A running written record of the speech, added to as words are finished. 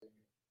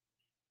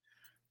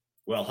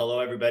Well, hello,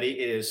 everybody.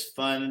 It is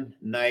Fun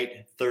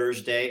Night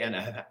Thursday, and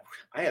I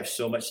have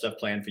so much stuff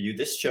planned for you.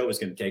 This show is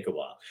going to take a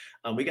while.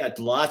 We got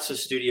lots of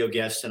studio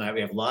guests tonight. We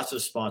have lots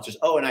of sponsors.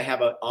 Oh, and I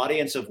have an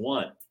audience of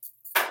one.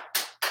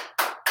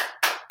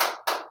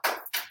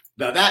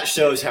 Now, that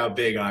shows how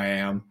big I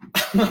am.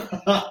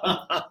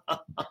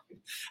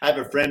 I have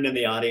a friend in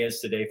the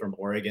audience today from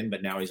Oregon,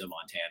 but now he's a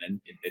Montanan.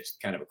 It's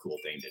kind of a cool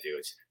thing to do.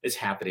 It's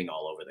happening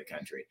all over the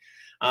country.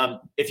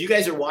 If you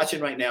guys are watching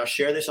right now,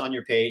 share this on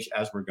your page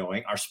as we're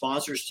going. Our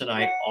sponsors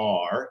tonight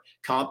are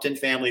Compton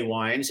Family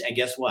Wines, and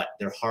guess what?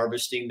 They're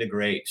harvesting the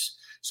grapes.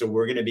 So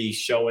we're going to be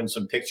showing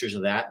some pictures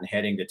of that and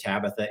heading to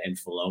Tabitha and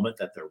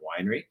Philomath at their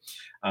winery.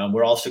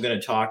 We're also going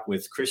to talk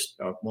with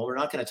we're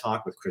not going to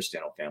talk with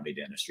Cristiano Family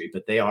Dentistry,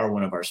 but they are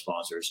one of our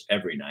sponsors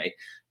every night.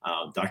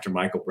 Dr.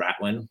 Michael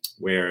Bratlin,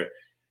 where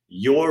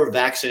your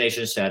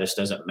vaccination status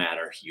doesn't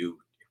matter.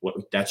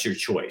 That's your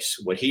choice.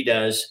 What he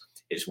does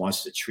is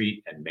wants to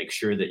treat and make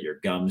sure that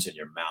your gums and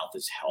your mouth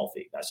is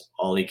healthy. That's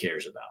all he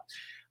cares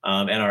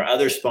about. And our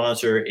other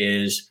sponsor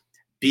is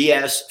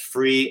BS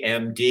Free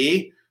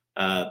MD,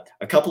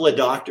 a couple of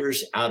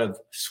doctors out of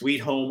Sweet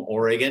Home,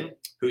 Oregon,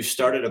 who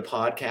started a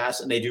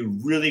podcast, and they do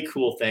really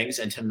cool things.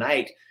 And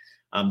tonight,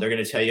 they're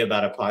going to tell you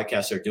about a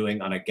podcast they're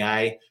doing on a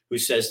guy who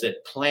says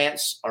that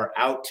plants are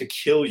out to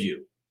kill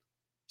you.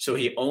 So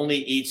he only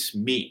eats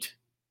meat,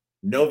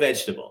 no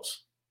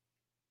vegetables.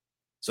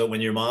 So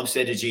when your mom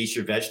said, did you eat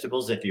your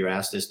vegetables? If you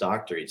asked this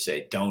doctor, he'd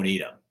say, don't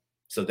eat them.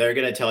 So they're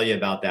going to tell you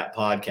about that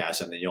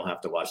podcast, and then you'll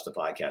have to watch the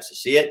podcast to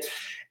see it.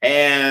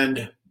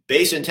 And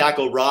Base and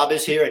Tackle Rob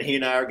is here, and he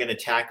and I are going to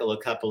tackle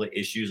a couple of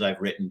issues I've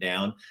written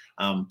down.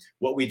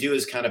 What we do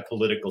is kind of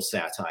political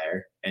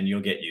satire, and you'll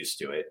get used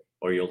to it,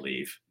 or you'll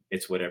leave.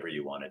 It's whatever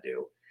you want to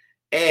do.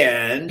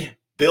 And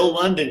Bill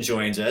London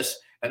joins us.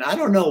 And I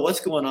don't know what's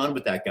going on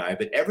with that guy,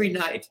 but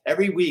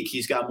every week,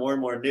 he's got more and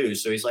more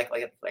news. So he's like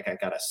I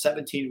got a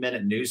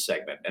 17-minute news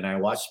segment, and I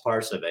watched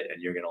parts of it,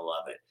 and you're going to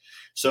love it.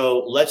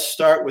 So let's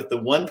start with the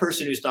one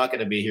person who's not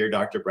going to be here,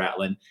 Dr.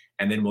 Bratlin,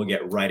 and then we'll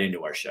get right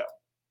into our show.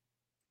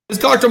 It's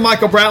Dr.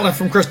 Michael Bratlin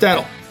from Chris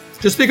Dental.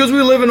 Just because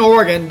we live in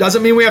Oregon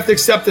doesn't mean we have to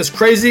accept this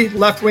crazy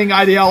left-wing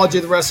ideology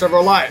the rest of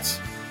our lives.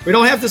 We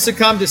don't have to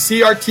succumb to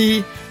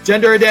CRT,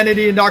 gender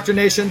identity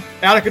indoctrination,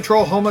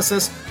 out-of-control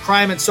homelessness,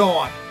 crime, and so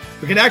on.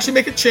 We can actually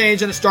make a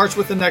change, and it starts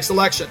with the next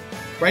election.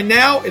 Right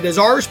now, it is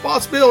our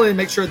responsibility to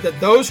make sure that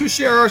those who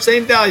share our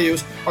same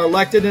values are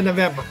elected in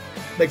November.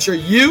 Make sure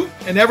you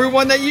and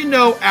everyone that you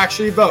know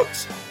actually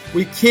votes.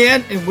 We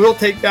can and will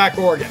take back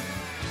Oregon.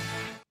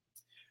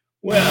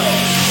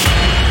 Well,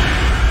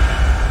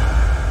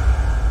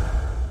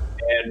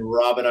 and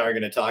Rob and I are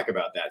going to talk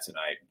about that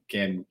tonight.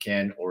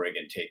 Can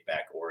Oregon take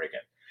back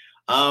Oregon?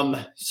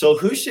 So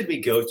who should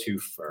we go to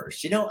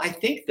first? I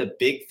think the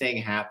big thing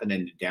happened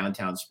in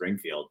downtown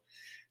Springfield.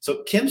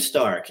 So Kim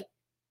Stark,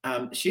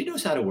 she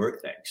knows how to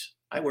work things.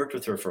 I worked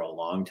with her for a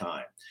long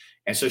time.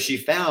 And so she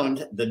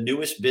found the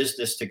newest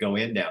business to go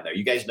in down there.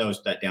 You guys know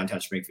that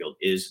downtown Springfield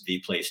is the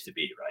place to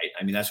be, right?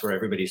 I mean, that's where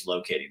everybody's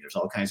locating. There's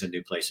all kinds of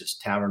new places.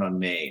 Tavern on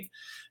Main.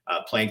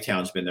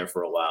 Planktown's been there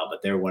for a while,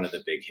 but they're one of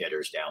the big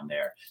hitters down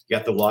there. You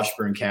got the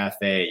Washburn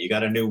Cafe. You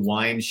got a new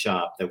wine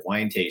shop, the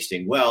wine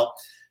tasting. Well,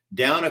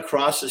 down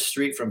across the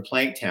street from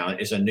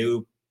Planktown is a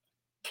new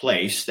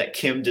place that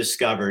Kim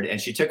discovered, and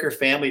she took her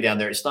family down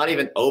there. It's not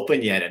even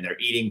open yet, and they're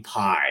eating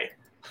pie.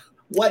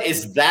 What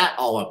is that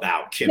all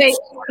about, Kim?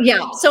 Yeah.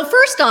 So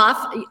first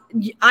off,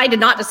 I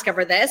did not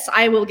discover this.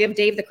 I will give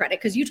Dave the credit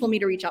because you told me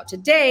to reach out to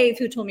Dave,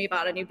 who told me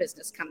about a new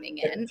business coming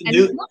in. And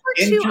number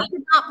two, I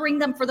did not bring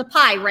them for the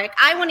pie, Rick.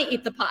 I want to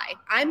eat the pie.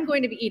 I'm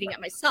going to be eating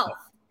it myself.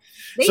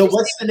 So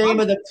what's the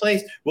name of the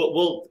place?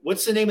 Well,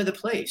 what's the name of the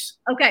place?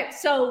 Okay.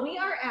 So we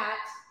are at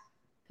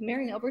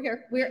Marion over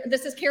here.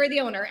 This is Carrie, the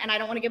owner, and I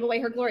don't want to give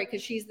away her glory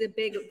because she's the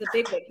big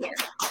wig here.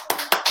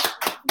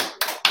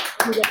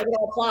 We get a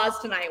little applause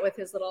tonight with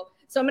his little.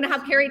 So I'm going to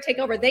have Carrie take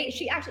over.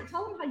 She actually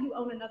tell them how you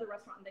own another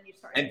restaurant, and then you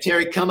start. And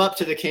Terry, come up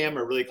to the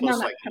camera really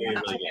close.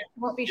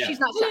 Won't be. Yeah. She's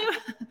not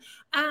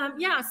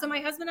shy. So my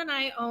husband and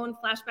I own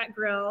Flashback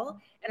Grill,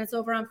 and it's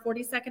over on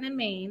 42nd and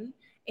Main.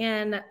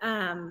 And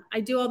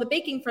I do all the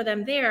baking for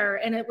them there,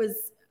 and it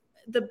was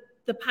the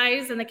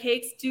pies and the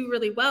cakes do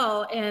really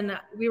well. And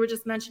we were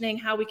just mentioning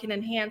how we can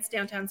enhance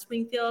downtown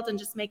Springfield and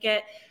just make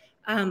it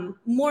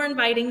more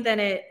inviting than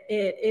it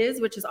is,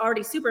 which is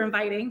already super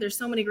inviting. There's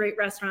so many great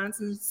restaurants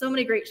and so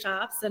many great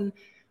shops, and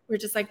we're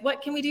just like,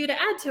 what can we do to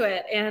add to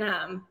it?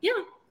 And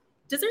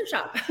dessert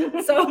shop.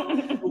 So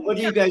what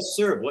do you guys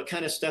serve? What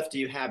kind of stuff do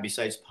you have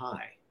besides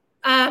pie?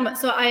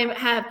 So I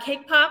have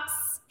cake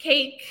pops,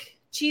 cake,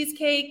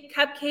 cheesecake,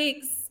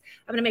 cupcakes.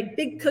 I'm going to make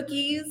big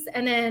cookies,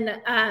 and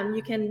then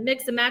you can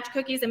mix and match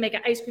cookies and make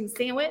an ice cream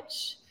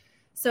sandwich.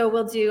 So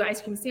we'll do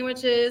ice cream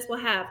sandwiches. We'll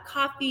have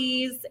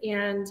coffees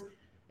and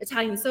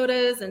Italian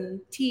sodas and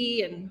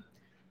tea. And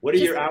what are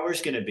your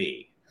hours going to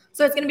be?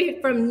 So it's going to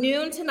be from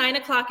noon to 9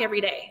 o'clock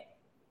every day.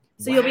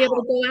 So You'll be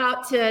able to go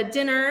out to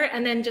dinner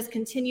and then just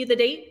continue the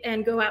date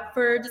and go out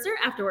for dessert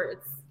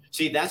afterwards.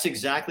 See, that's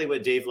exactly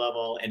what Dave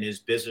Lovell and his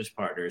business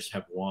partners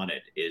have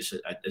wanted, is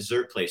a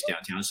dessert place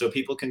downtown. So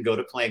people can go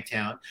to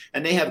Planktown,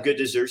 and they have good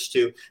desserts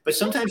too. But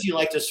sometimes you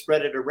like to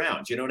spread it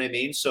around. You know what I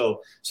mean?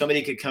 So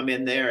somebody could come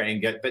in there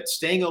and get, but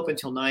staying open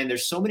till 9,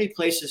 there's so many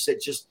places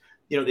that just,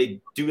 you know,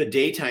 they do a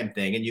daytime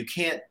thing, and you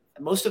can't,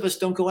 most of us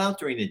don't go out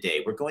during the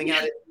day. We're going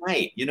out at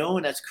night, you know,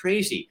 and that's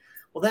crazy.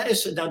 Well, that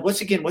is, now what's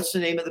the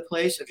name of the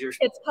place of your?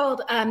 It's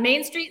called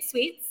Main Street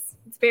Sweets.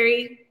 It's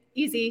very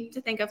easy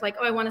to think of, like,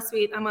 oh, I want a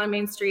sweet, I'm on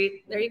Main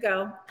Street, there you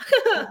go.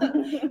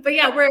 But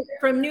yeah, we're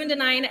from noon to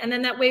 9, and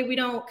then that way we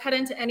don't cut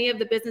into any of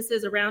the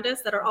businesses around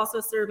us that are also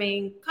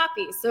serving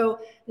coffee. So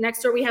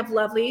next door we have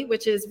Lovely,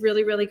 which is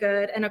really, really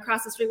good, and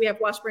across the street we have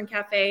Washburn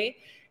Cafe,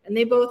 and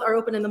they both are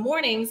open in the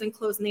mornings and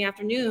close in the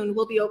afternoon.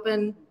 We'll be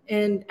open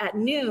at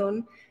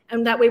noon,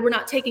 and that way we're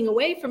not taking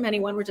away from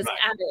anyone, we're just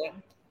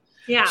adding.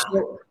 Yeah.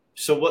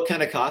 So what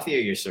kind of coffee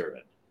are you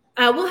serving?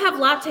 We'll have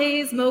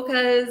lattes,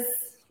 mochas,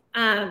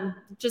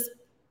 just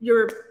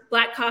your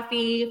black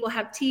coffee. We'll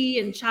have tea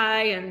and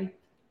chai and,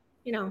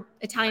 you know,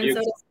 Italian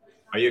sodas.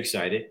 Are you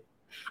excited?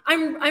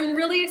 I'm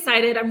really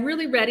excited. I'm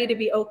really ready to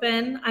be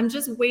open. I'm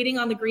just waiting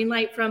on the green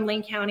light from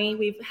Lane County.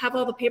 We have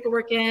all the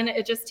paperwork in.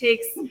 It just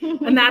takes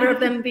a matter of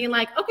them being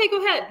like, okay,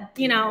 go ahead.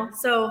 You know,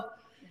 so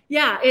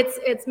yeah,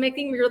 it's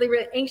making me really,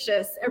 really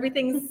anxious.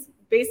 Everything's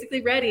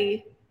basically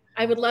ready.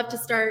 I would love to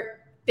start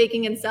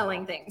baking and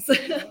selling things.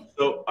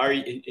 So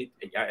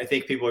I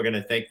think people are going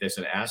to think this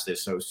and ask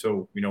this.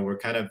 So, you know, we're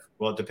kind of,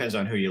 well, it depends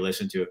on who you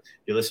listen to. If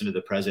you listen to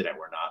the president,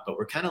 we're not, but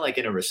we're kind of like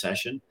in a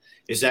recession.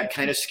 Is that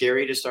kind of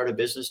scary to start a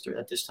business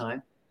at this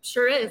time?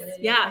 Sure is.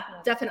 Yeah,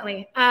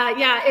 definitely.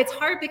 Yeah, it's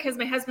hard because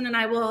my husband and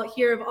I will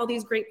hear of all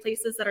these great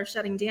places that are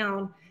shutting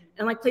down,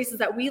 and like places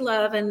that we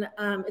love. And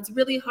it's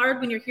really hard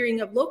when you're hearing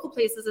of local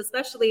places,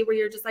 especially where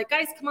you're just like,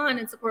 guys, come on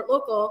and support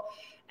local.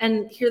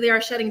 And here they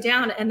are shutting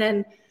down. And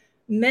then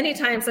many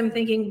times I'm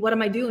thinking, what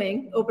am I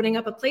doing opening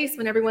up a place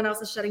when everyone else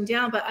is shutting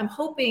down? But I'm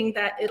hoping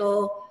that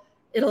it'll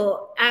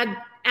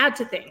add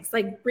to things,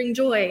 like bring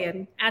joy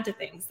and add to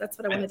things. That's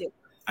what I want to do.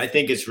 I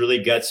think it's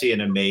really gutsy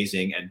and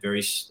amazing and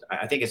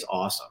I think it's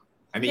awesome.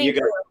 I mean,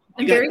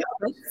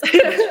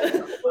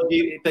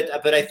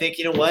 but I think,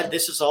 you know what,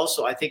 this is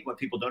also, I think what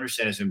people don't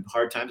understand is in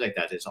hard times like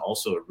that, it's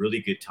also a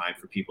really good time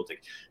for people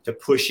to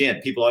push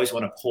in. People always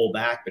want to pull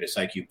back, but it's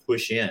like you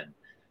push in.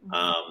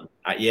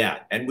 Yeah.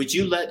 And would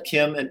you let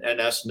Kim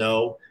and us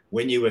know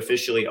when you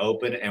officially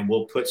open, and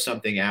we'll put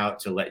something out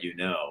to let you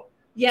know?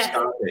 Yes.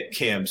 Stop it,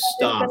 Kim.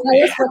 Stop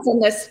it. What's in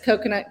this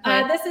coconut?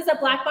 This is a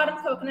black bottom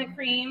coconut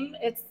cream.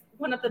 It's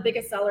one of the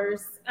biggest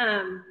sellers.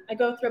 I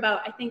go through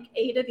about, I think,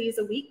 8 of these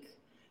a week,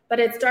 but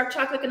it's dark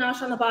chocolate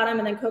ganache on the bottom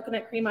and then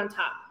coconut cream on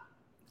top.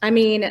 I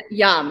mean,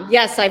 yum.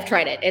 Yes, I've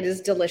tried it. It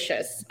is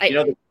delicious. You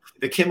know,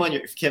 Kim,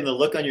 the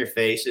look on your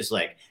face is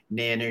like,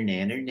 nanner.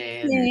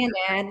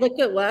 Look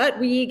at what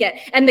we get.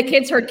 And the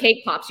kids heard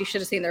cake pops. You should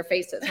have seen their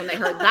faces when they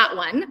heard that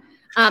one.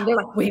 They're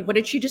like, wait, what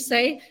did she just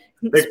say?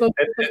 Kim's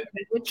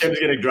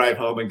going to drive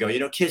home and go, you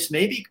know, kids,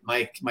 maybe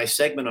my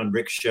segment on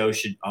Rick's show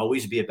should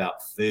always be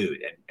about food.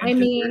 And I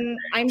mean,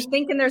 I'm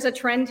thinking there's a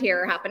trend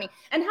here happening.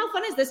 And how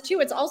fun is this too?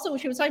 It's also,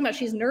 she was talking about,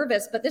 she's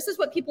nervous, but this is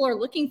what people are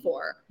looking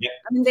for. Yeah.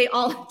 I mean, they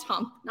all,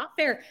 Tom, not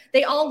fair.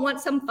 They all want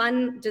some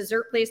fun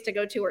dessert place to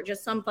go to, or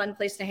just some fun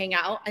place to hang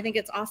out. I think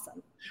it's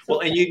awesome.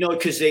 Well, and you know,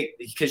 because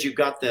you've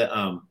got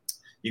the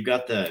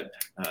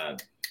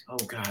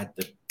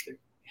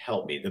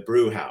help me, the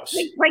brew house.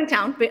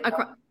 Planktown.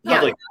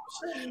 Public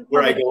house,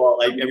 where I go,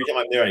 like every time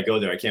I'm there, I go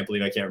there. I can't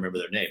believe I can't remember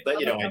their name, but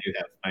you know,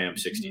 I am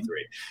 63.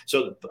 Mm-hmm.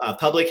 So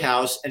public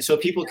house. And so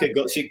people could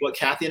go see what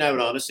Kathy and I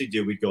would honestly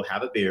do. We'd go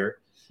have a beer.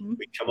 Mm-hmm.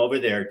 We'd come over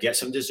there, get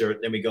some dessert.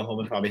 Then we go home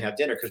and probably have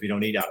dinner because we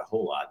don't eat out a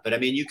whole lot. But I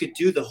mean, you could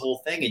do the whole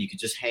thing and you could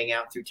just hang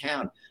out through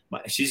town.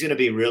 She's going to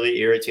be really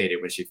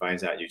irritated when she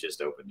finds out you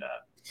just opened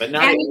up. But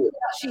not.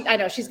 I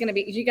know she's going to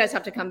be. You guys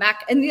have to come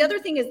back. And the other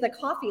thing is the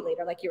coffee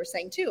later, like you were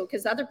saying too,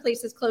 because other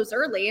places close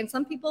early, and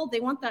some people they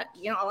want that.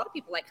 You know, a lot of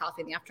people like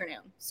coffee in the afternoon.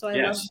 So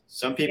yes,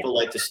 some people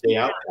like to stay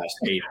out past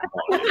 8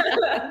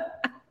 o'clock.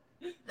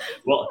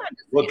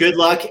 Well, good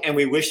luck, and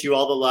we wish you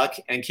all the luck.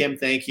 And Kim,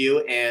 thank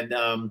you. And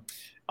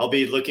I'll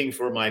be looking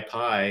for my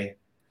pie.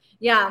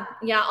 Yeah,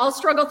 I'll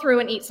struggle through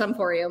and eat some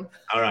for you.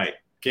 All right,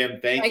 Kim,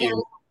 thank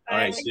you. All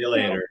right, see you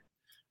later.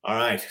 All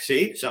right,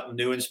 see, something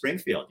new in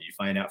Springfield. You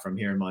find out from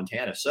here in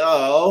Montana.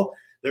 So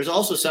there's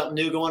also something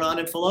new going on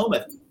in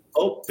Philomath.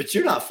 Oh, but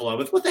you're not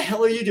Philomath. What the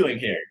hell are you doing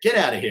here? Get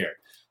out of here.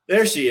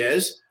 There she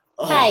is.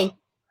 Oh, hi.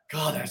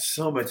 God, that's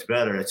so much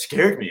better. It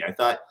scared me. I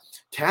thought,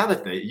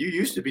 Tabitha, you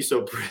used to be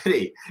so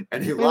pretty,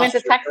 and you lost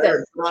your hair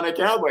and put on a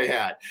cowboy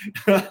hat.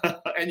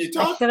 And you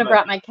talked. I should have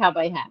brought my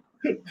cowboy hat.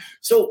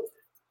 So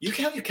you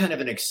have kind of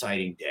an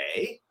exciting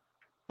day.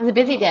 It was a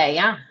busy day,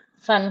 yeah.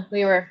 Fun.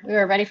 We were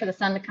ready for the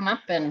sun to come up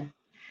and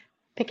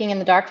picking in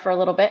the dark for a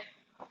little bit.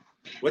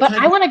 But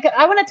I want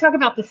to talk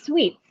about the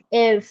sweets.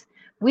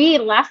 We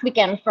last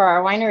weekend for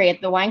our winery at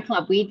the wine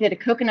club, we did a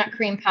coconut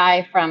cream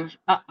pie from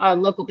a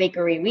local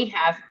bakery we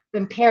have,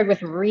 been paired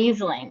with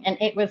Riesling, and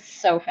it was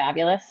so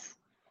fabulous.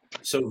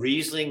 So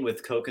Riesling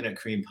with coconut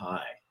cream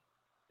pie.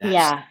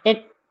 Yeah,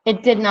 it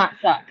did not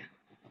suck.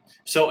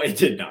 So it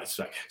did not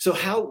suck. So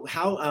how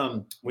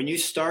when you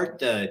start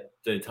the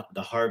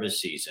harvest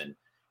season,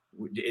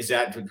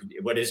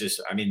 what is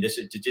this? I mean,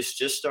 did this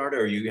just start,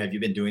 or have you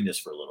been doing this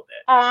for a little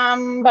bit?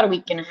 About a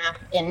week and a half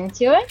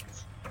into it.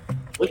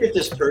 Look at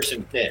this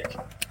person pick.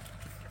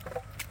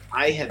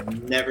 I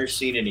have never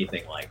seen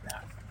anything like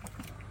that.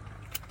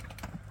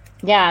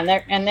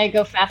 Yeah, and they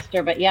go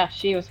faster, but yeah,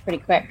 she was pretty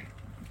quick.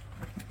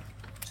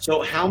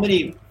 So how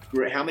many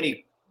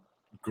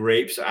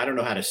grapes? I don't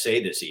know how to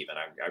say this even.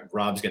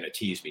 Rob's going to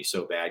tease me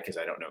so bad because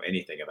I don't know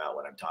anything about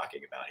what I'm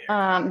talking about here.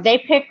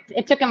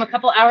 It took them a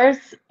couple hours,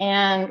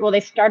 and well,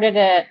 they started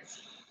at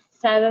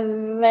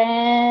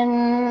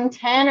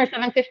 7:10 or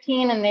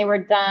 7:15, and they were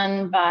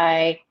done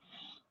by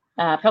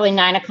probably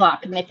 9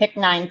 o'clock, and they picked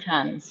 9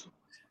 tons.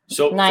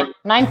 So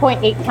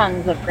 9.8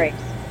 tons of grapes.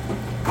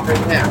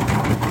 Right now.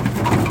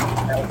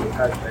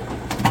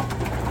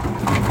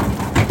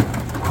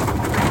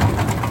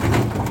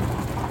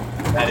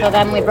 So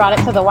then we brought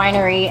it to the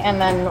winery, and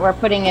then we're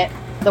putting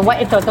so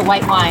it's a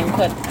white wine,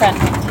 so it's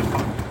pressed.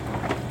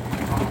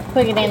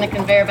 Putting it in the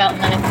conveyor belt,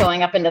 and then it's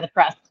going up into the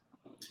press.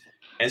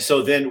 And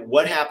so then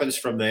what happens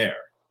from there?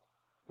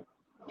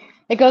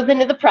 It goes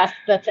into the press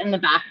that's in the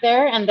back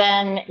there, and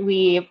then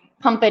we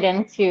pump it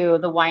into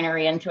the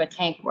winery, into a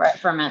tank where it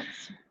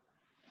ferments.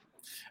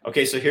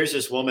 Okay, so here's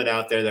this woman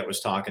out there that was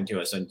talking to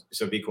us, and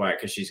so be quiet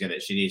because she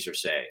needs her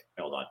say.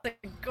 Hold on. It's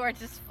a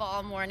gorgeous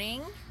fall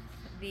morning.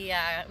 We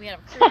had a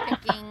crew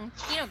picking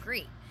Pinot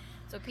Gris.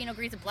 So Pinot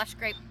Gris is a blush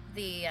grape.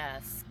 The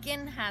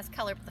skin has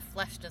color, but the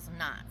flesh does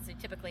not. So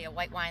typically a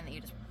white wine that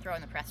you just throw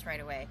in the press right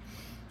away.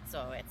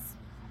 So it's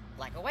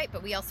like a white,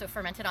 but we also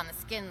ferment it on the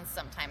skins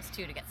sometimes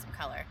too to get some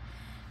color.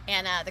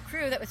 And the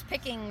crew that was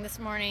picking this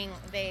morning,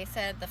 they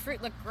said the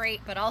fruit looked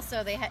great, but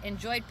also they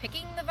enjoyed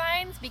picking the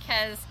vines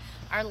because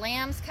our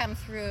lambs come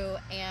through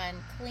and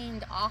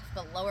cleaned off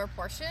the lower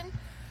portion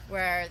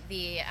where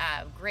the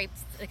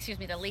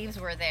the leaves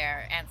were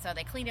there. And so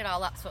they cleaned it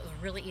all up, so it was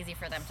really easy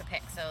for them to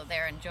pick. So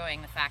they're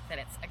enjoying the fact that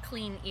it's a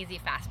clean, easy,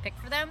 fast pick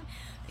for them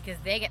because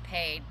they get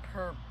paid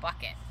per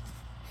bucket.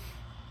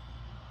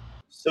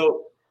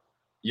 So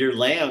your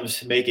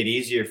lambs make it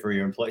easier for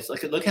your employees.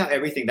 Look how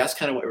everything, that's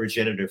kind of what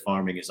regenerative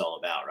farming is all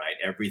about, right?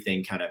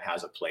 Everything kind of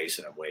has a place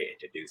and a way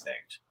to do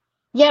things.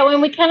 Yeah,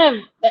 when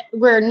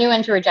we're new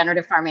into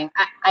regenerative farming.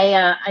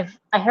 I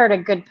heard a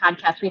good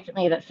podcast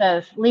recently that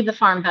says, leave the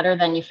farm better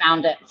than you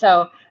found it.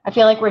 So I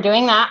feel like we're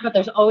doing that, but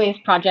there's always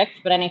projects,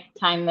 but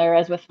anytime there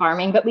is with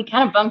farming. But we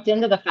kind of bumped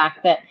into the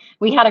fact that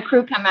we had a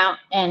crew come out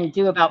and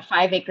do about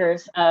 5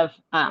 acres of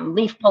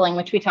leaf pulling,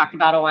 which we talked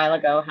about a while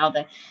ago, how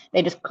they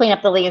just clean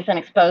up the leaves and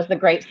expose the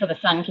grapes so the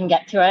sun can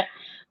get to it.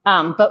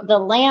 But the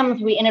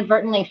lambs, we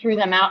inadvertently threw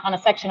them out on a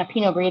section of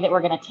Pinot Gris that we're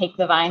going to take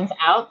the vines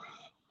out.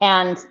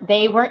 And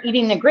they weren't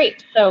eating the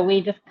grapes. So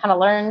we just kind of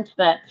learned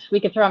that we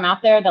could throw them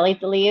out there. They'll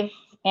eat the leaves,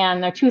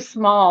 and they're too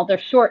small. They're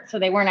short, so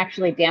they weren't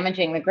actually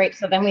damaging the grapes.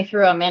 So then we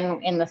threw them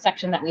in the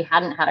section that we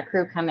hadn't had a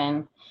crew come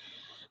in.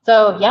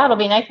 So yeah, it'll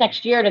be nice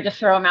next year to just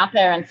throw them out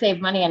there and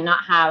save money and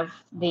not have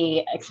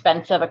the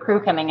expense of a crew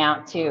coming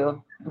out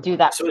to do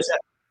that. So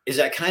is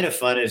that kind of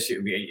fun as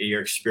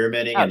you're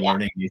experimenting and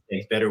learning new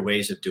things, better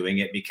ways of doing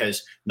it?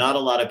 Because not a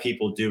lot of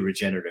people do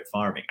regenerative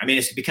farming. I mean,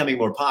 it's becoming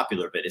more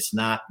popular, but it's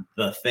not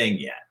the thing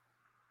yet.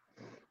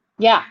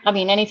 Yeah, I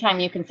mean, anytime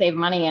you can save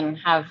money and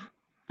have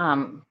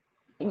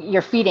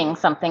you're feeding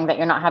something that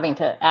you're not having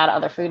to add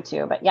other food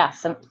to. But yeah,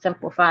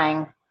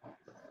 simplifying.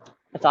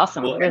 It's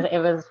awesome. Well, it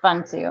was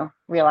fun to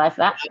realize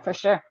that for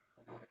sure.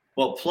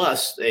 Well,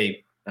 plus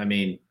they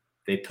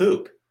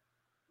poop.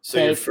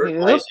 So you're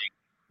fertilizing.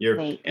 You're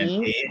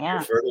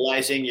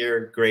fertilizing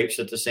your grapes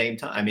at the same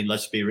time. I mean,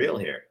 let's be real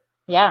here.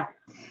 Yeah.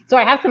 So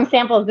I have some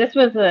samples. This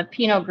was a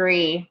Pinot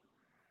Gris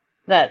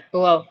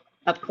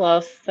up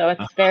close. So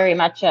it's very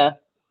much a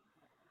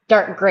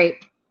dark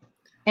grape.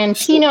 And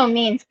Pinot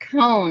means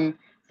cone.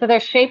 So they're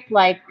shaped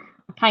like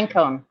a pine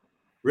cone.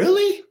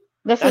 Really?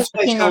 This is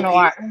Pinot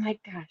Noir. Oh my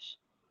gosh.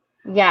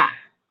 Yeah.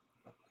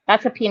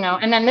 That's a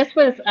Pinot. And then this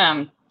was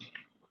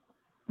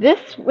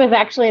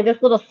actually,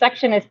 this little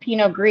section is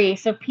Pinot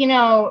Gris. So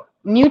Pinot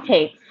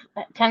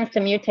tends to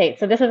mutate.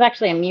 So this is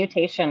actually a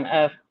mutation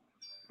of,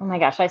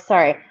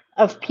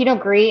 of Pinot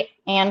Gris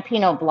and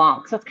Pinot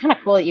Blanc. So it's kind of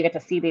cool that you get to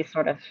see these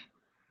sort of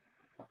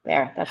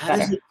there. That's How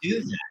better. Does it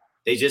do that?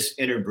 They just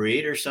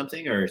interbreed or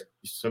something, or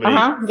somebody?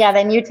 Yeah,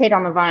 they mutate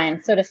on the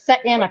vine. So to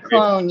set in a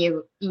clone,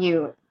 you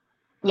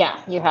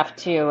have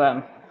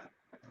to.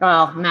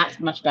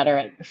 Matt's much better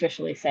at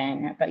officially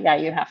saying it, but yeah,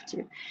 you have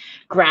to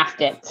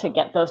graft it to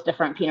get those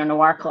different Pinot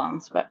Noir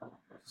clones. But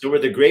so were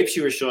the grapes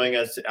you were showing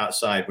us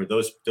outside? Were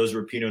those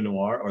were Pinot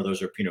Noir or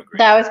those are Pinot Gris?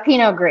 That was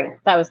Pinot Gris.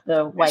 That was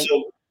the white.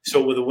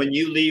 So when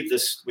you leave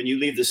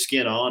the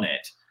skin on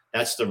it,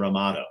 that's the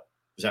Ramato.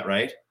 Is that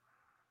right?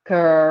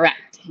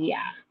 Correct.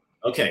 Yeah.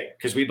 Okay,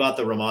 because we bought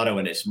the Ramato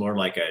and it's more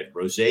like a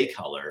rosé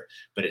color,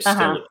 but it's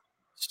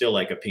still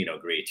like a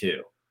Pinot Gris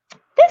too.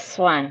 This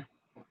one.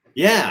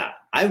 Yeah,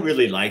 I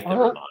really like the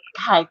Ramato.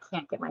 I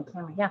can't get my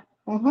camera. Yeah.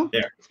 Mm-hmm.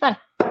 There. It's fun.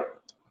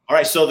 All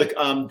right. So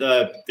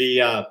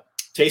the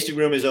tasting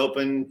room is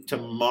open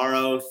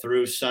tomorrow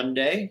through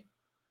Sunday.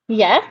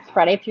 Yes,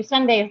 Friday through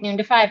Sunday is noon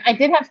to 5. I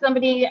did have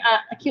somebody,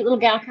 a cute little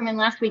gal, come in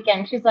last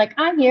weekend. She's like,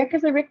 I'm here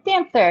because of Rick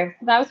Dancer.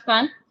 So that was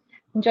fun.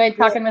 Enjoyed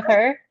talking with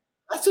her.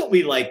 That's what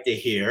we like to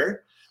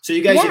hear. So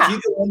you guys, if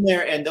you go in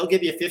there, and they'll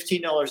give you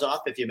 $15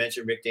 off if you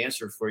mention Rick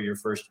Dancer for your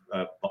first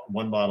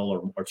 1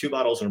 bottle or 2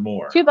 bottles or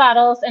more. 2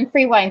 bottles and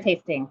free wine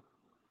tasting.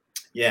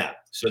 Yeah.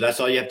 So that's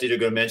all you have to do to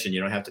go mention. You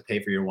don't have to pay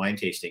for your wine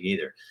tasting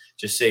either.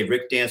 Just say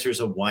Rick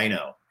Dancer's a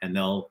wino, and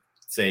they'll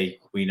say,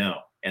 we know.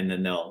 And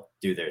then they'll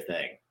do their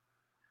thing.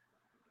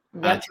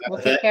 Yep, we'll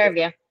take care of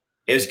you.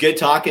 It was good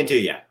talking to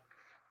you.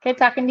 Good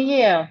talking to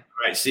you. All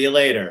right. See you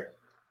later.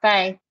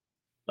 Bye.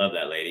 Love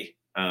that lady.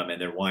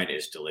 And their wine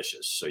is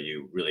delicious. So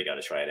you really got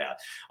to try it out.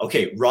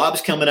 Okay.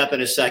 Rob's coming up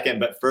in a second,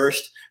 but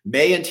first,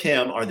 May and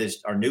Tim are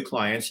our new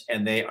clients,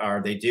 and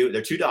they're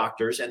 2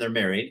 doctors, and they're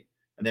married,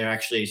 and they're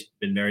actually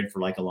been married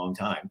for like a long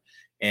time.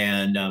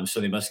 And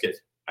so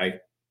I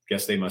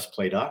guess they must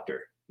play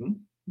doctor.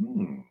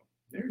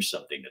 There's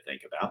something to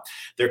think about.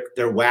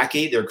 They're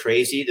wacky. They're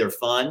crazy. They're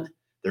fun.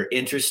 They're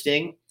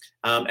interesting.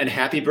 And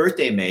happy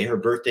birthday, May. Her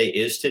birthday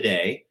is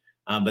today.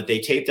 But they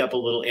taped up a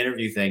little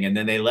interview thing, and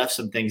then they left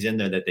some things in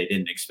there that they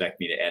didn't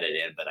expect me to edit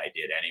in, but I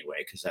did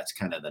anyway, because that's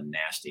kind of the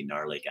nasty,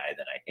 gnarly guy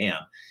that I am.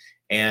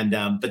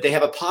 And but they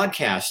have a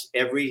podcast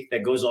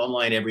that goes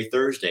online every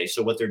Thursday.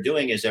 So what they're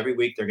doing is every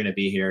week they're going to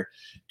be here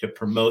to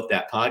promote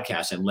that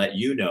podcast and let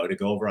you know to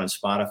go over on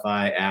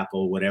Spotify,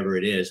 Apple, whatever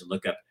it is, and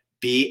look up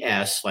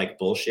BS, like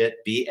bullshit,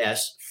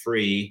 BS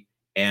Free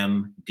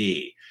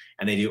MD.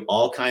 And they do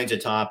all kinds of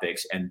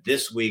topics. And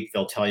this week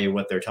they'll tell you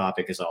what their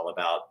topic is all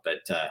about, but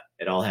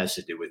it all has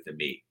to do with the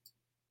meat.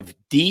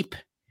 Deep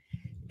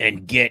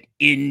and get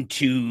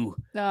into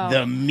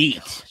the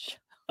meat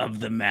of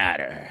the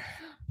matter.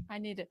 I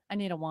need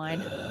a wine.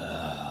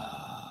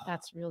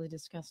 That's really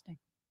disgusting.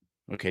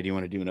 Okay, do you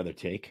want to do another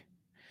take?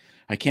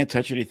 I can't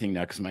touch anything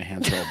now because my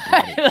hands are all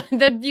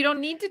bloody. You don't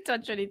need to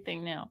touch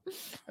anything now.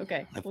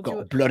 Okay. I've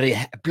got bloody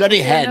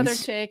hands. Another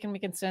take, and we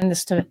can send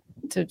this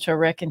to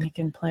Rick, and he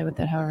can play with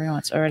it however he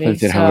wants already. Play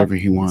with it however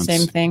he wants.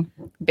 Same thing,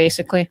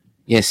 basically.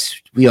 Yes,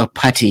 we are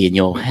putty in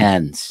your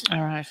hands.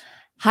 All right.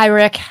 Hi,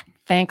 Rick.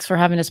 Thanks for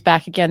having us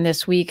back again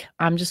this week.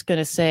 I'm just going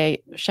to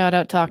say shout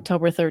out to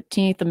October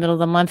 13th, the middle of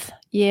the month.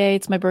 Yay,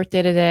 it's my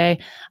birthday today.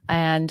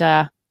 And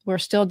we're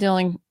still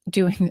doing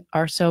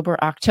our Sober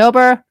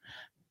October.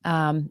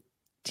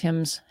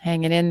 Tim's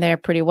hanging in there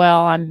pretty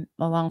well. I'm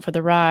along for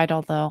the ride,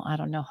 although I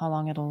don't know how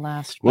long it'll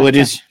last. Well, it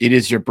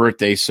is your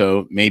birthday,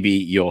 so maybe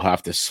you'll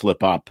have to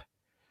slip up.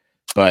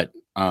 But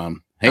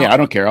hey, I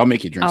don't care. I'll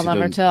make you drink. I'll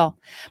never tell.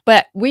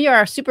 But we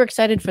are super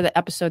excited for the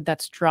episode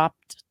that's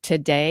dropped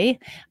today.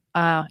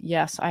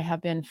 Yes, I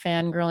have been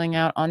fangirling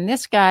out on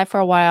this guy for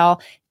a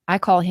while. I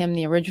call him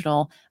the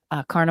original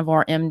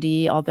carnivore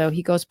MD, although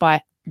he goes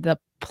by the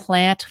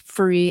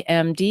plant-free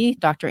MD,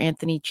 Dr.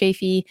 Anthony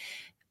Chaffee.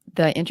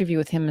 The interview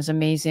with him is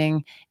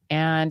amazing,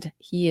 and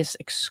he is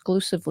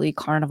exclusively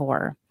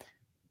carnivore.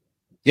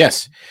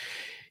 Yes.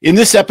 In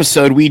this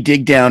episode, we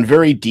dig down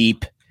very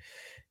deep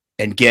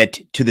and get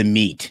to the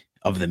meat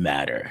of the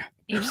matter.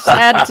 You just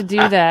had to do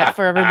that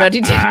for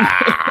everybody to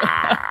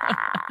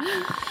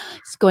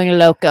He's going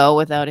loco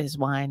without his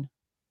wine.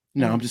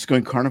 No, I'm just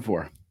going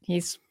carnivore.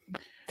 He's,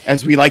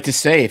 as we like to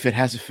say, if it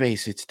has a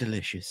face, it's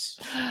delicious.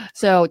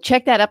 So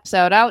check that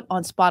episode out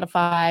on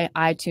Spotify,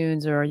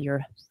 iTunes, or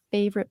your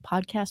favorite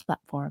podcast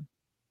platform.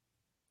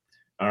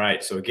 All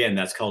right. So again,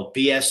 that's called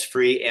BS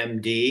Free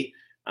MD.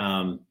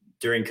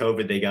 During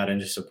COVID, they got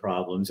into some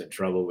problems and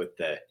trouble with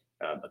the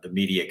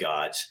media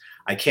gods.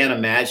 I can't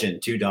imagine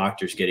 2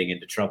 doctors getting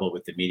into trouble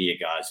with the media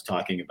gods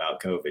talking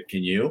about COVID.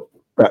 Can you?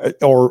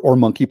 Or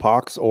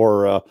monkeypox,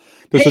 or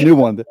there's a new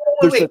one.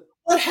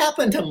 What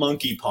happened to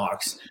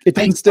monkeypox? It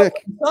didn't stick.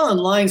 I saw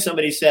online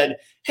somebody said,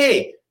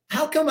 hey,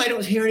 how come I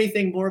don't hear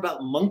anything more about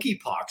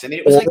monkeypox? I mean,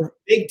 it was like a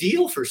big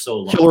deal for so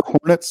long. Killer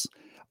hornets.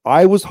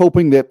 I was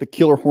hoping that the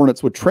killer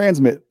hornets would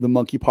transmit the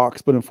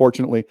monkeypox, but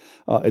unfortunately,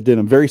 it didn't.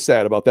 I'm very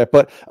sad about that.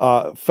 But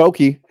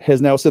Fauci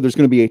has now said there's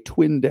going to be a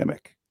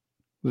twindemic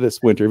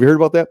this winter. Have you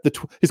heard about that?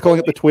 He's calling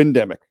it the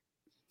twindemic.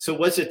 So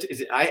what's it?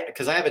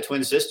 Because I have a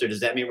twin sister. Does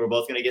that mean we're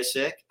both going to get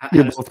sick?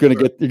 You're both going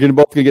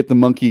to get the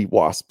monkey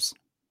wasps.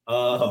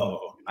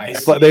 Oh, I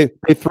see.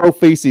 They throw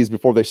feces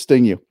before they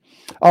sting you.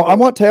 Oh, I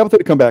want Tabitha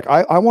to come back.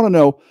 I want to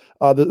know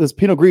this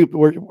Pinot Gris.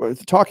 We're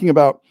talking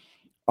about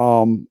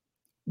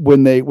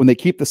when they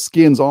keep the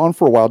skins on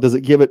for a while. Does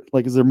it give it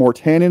is there more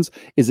tannins?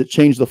 Is it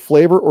change the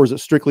flavor, or is it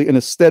strictly an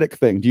aesthetic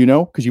thing? Do you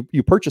know? Because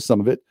you purchased some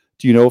of it.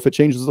 Do you know if it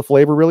changes the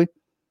flavor really?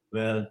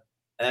 Well,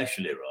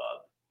 actually,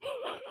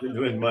 Rob,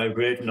 with my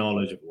great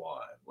knowledge of wine,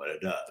 what it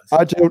does.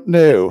 I don't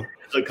know.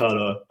 The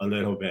color a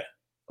little bit.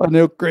 I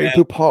know Grey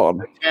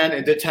Poupon.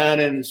 And the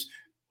tannins.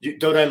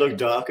 Don't I look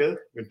darker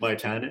with my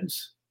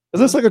tannins? Is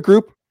this like a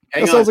group?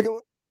 Hang that on. sounds like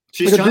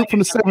a group from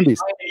the 70s. She's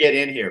trying to get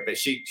in here, but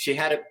she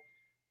had it.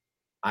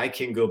 I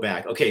can go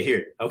back. Okay,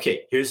 here.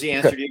 Okay, here's the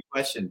answer to your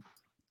question.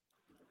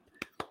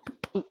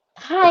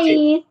 Hi.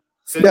 Okay.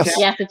 Yes.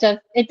 Yes, it does.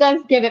 It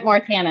does give it more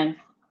tannins.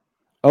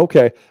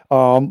 Okay.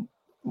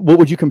 What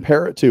would you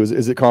compare it to?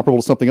 Is it comparable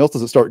to something else?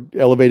 Does it start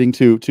elevating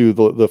to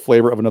the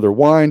flavor of another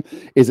wine?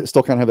 Is it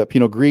still kind of have that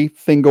Pinot Gris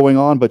thing going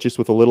on, but just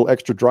with a little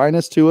extra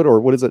dryness to it? Or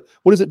what is it?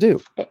 What does it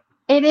do?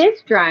 It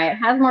is dry. It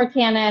has more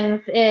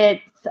tannins.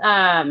 It's,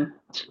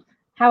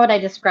 how would I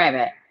describe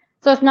it?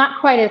 So it's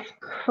not quite as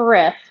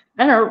crisp.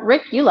 I don't know,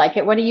 Rick, you like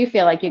it. What do you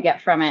feel like you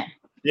get from it?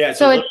 Yeah.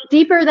 So it's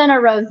deeper than a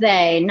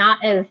rosé,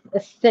 not as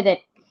acidic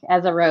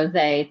as a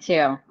rosé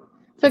too.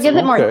 So it gives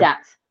it more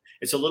depth.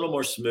 It's a little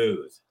more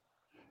smooth.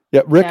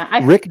 Yeah,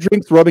 Rick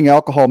drinks rubbing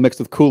alcohol mixed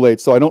with Kool-Aid,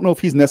 so I don't know if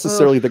he's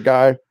necessarily the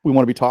guy we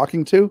want to be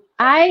talking to.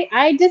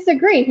 I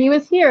disagree. He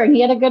was here and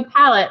he had a good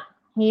palate.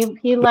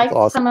 He liked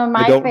some of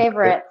my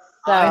favorites.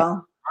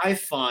 So I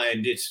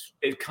find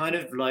it kind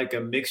of like a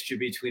mixture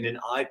between an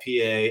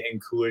IPA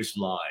and Coors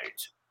Light.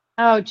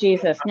 Oh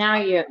Jesus! Now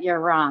you're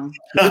wrong.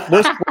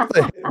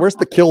 Where's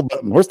the kill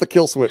button? Where's the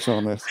kill switch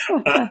on this?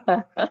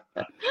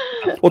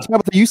 Well,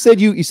 Tabitha, you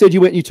said you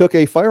went and you took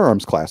a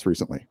firearms class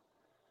recently.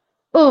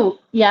 Oh,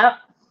 yep.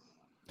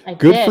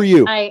 Good for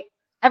you.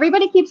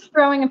 Everybody keeps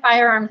throwing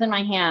firearms in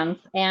my hands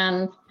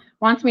and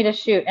wants me to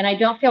shoot, and I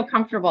don't feel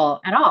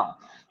comfortable at all.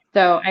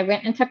 So I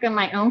went and took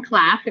my own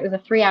class. It was a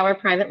 3-hour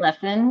private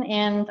lesson,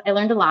 and I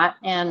learned a lot.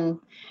 And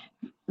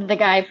the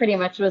guy pretty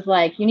much was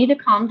like, you need to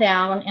calm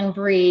down and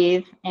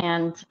breathe.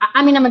 And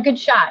I mean, I'm a good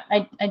shot.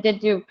 I did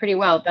do pretty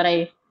well, but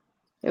I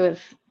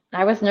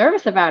was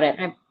nervous about it.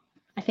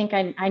 I think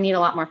I need a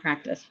lot more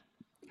practice.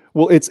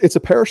 Well, it's a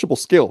perishable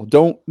skill.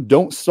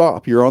 Don't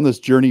stop. You're on this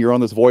journey. You're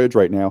on this voyage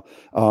right now.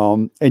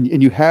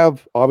 And you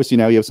have, obviously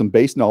now you have some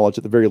base knowledge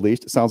at the very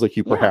least. It sounds like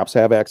you perhaps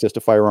have access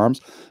to firearms.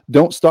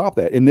 Don't stop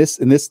that in this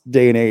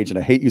day and age. And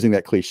I hate using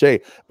that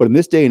cliche, but in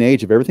this day and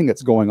age of everything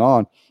that's going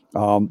on,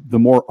 the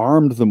more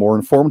armed, the more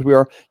informed we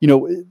are. You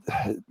know,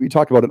 we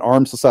talk about an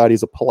armed society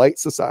as a polite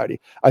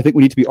society. I think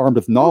we need to be armed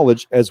with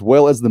knowledge as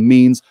well as the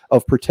means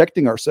of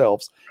protecting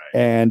ourselves.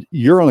 And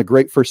you're on a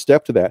great first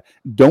step to that.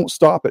 Don't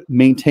stop it.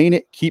 Maintain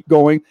it. Keep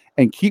going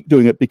and keep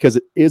doing it because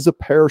it is a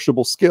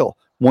perishable skill.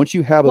 Once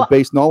you have a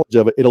base knowledge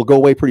of it, it'll go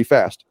away pretty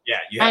fast. Yeah,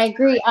 I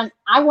agree.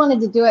 I wanted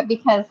to do it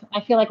because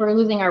I feel like we're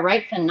losing our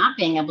rights and not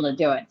being able to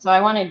do it. So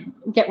I want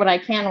to get what I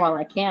can while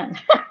I can.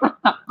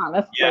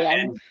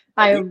 Honestly,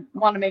 I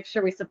want to make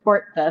sure we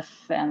support this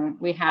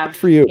and we have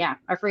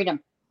our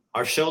freedom.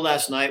 Our show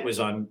last night was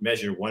on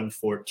Measure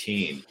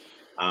 114.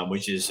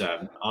 Which is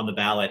on the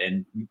ballot,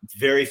 and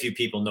very few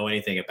people know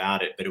anything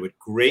about it, but it would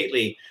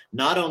greatly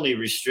not only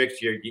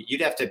restrict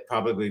you'd have to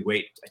probably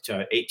wait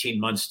to 18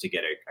 months to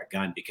get a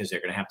gun because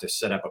they're going to have to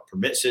set up a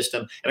permit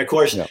system. And of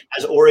course,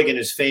 as Oregon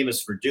is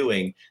famous for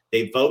doing,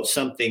 they vote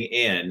something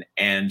in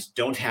and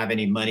don't have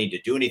any money to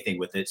do anything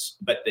with it,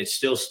 but it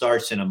still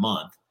starts in a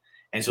month.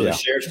 And so the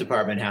sheriff's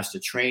department has to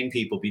train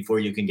people before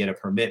you can get a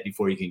permit,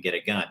 before you can get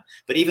a gun.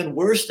 But even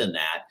worse than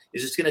that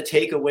is it's going to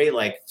take away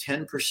like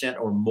 10%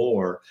 or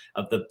more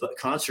of the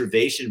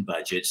conservation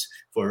budgets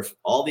for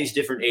all these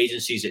different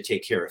agencies that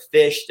take care of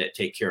fish, that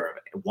take care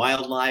of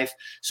wildlife.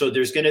 So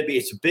there's going to be,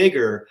 it's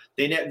bigger.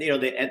 And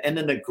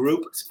then the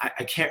group,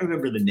 I can't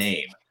remember the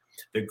name,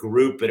 the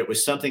group, but it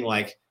was something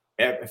like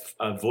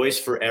a voice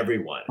for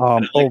everyone. Where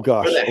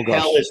the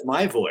hell is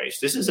my voice?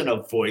 This isn't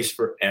a voice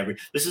for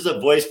this is a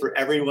voice for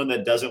everyone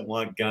that doesn't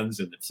want guns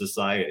in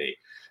society.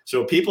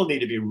 So people need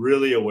to be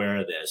really aware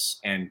of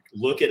this and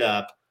look it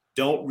up.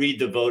 Don't read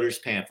the voters'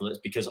 pamphlets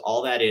because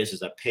all that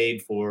is a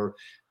paid for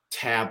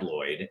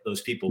tabloid.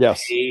 Those people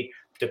pay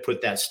to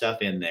put that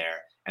stuff in there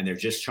and they're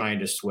just trying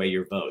to sway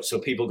your vote. So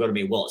people go to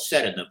me, well, it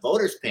said in the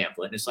voters'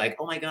 pamphlet, and it's like,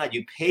 oh my God,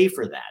 you pay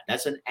for that.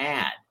 That's an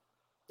ad.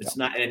 It's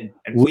not, and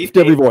lift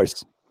every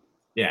voice.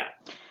 Yeah.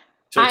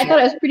 So I thought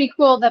it was pretty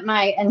cool that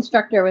my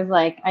instructor was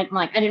like, I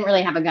didn't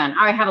really have a gun.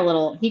 I have a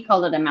little, he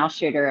called it a mouse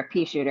shooter, a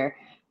pea shooter,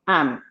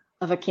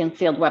 of a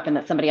concealed weapon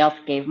that somebody else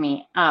gave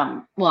me.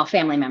 A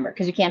family member,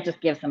 because you can't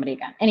just give somebody a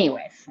gun.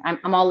 Anyways,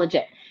 I'm all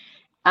legit.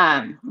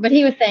 But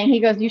he was saying, he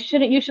goes, you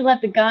should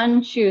let the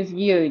gun choose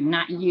you,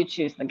 not you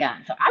choose the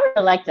gun. So I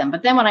really liked him.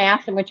 But then when I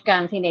asked him which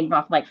guns, he named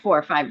off like 4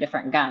 or 5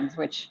 different guns,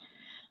 which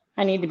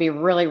I need to be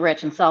really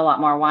rich and sell a lot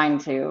more wine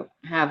to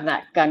have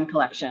that gun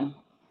collection.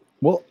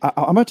 Well,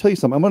 I'm going to tell you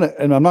something.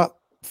 I'm not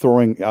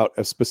throwing out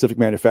a specific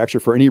manufacturer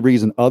for any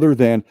reason other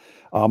than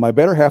my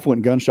better half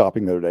went gun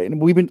shopping the other day,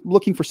 and we've been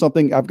looking for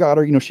something. I've got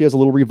her, she has a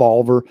little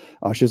revolver.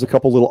 She has a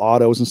couple little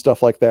autos and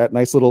stuff like that.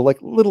 Nice little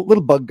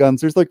little bug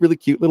guns. There's like really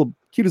cute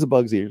as a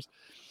bug's ears.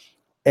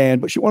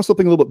 But she wants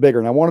something a little bit bigger,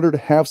 and I wanted her to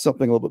have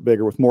something a little bit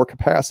bigger with more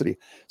capacity.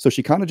 So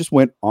she kind of just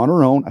went on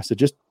her own. I said,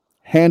 just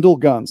handle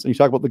guns. And you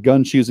talk about the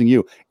gun choosing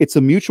you. It's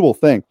a mutual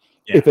thing.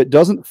 Yeah. If it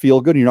doesn't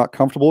feel good and you're not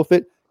comfortable with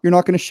it, you're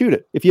not going to shoot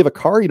it. If you have a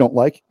car you don't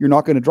like, you're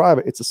not going to drive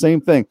it. It's the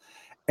same thing.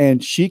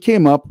 And she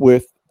came up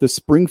with the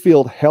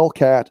Springfield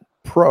Hellcat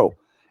Pro.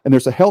 And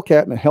there's a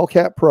Hellcat and a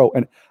Hellcat Pro.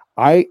 And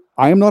I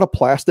am not a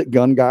plastic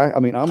gun guy. I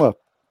mean, I'm a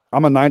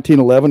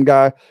 1911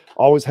 guy,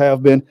 always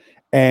have been.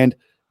 And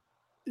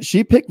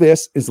she picked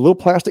this. It's a little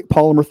plastic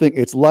polymer thing.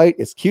 It's light.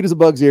 It's cute as a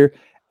bug's ear.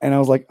 And I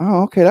was like,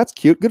 oh, okay, that's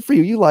cute. Good for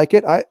you. You like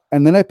it.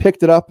 And then I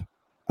picked it up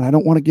and I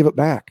don't want to give it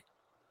back.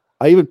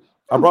 I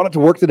brought it to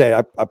work today.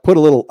 I put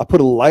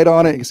a light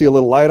on it. You can see a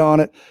little light on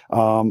it.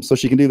 So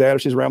she can do that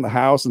if she's around the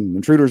house and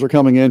intruders are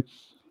coming in.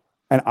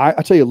 And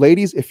I tell you,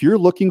 ladies, if you're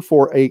looking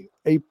for a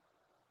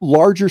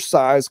larger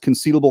size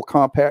concealable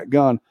compact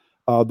gun,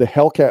 the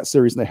Hellcat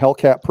series and the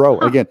Hellcat Pro.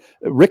 Again,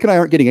 Rick and I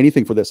aren't getting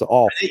anything for this at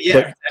all. Yeah, I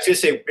was going to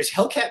say, is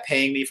Hellcat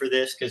paying me for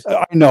this? Because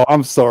I know,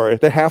 I'm sorry,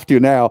 they have to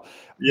now.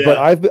 Yeah. But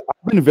I've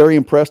been very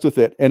impressed with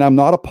it, and I'm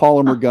not a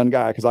polymer gun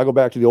guy because I go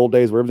back to the old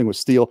days where everything was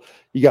steel.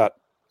 You got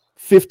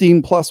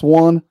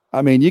 15+1.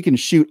 I mean, you can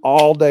shoot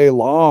all day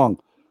long.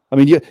 I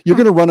mean, you're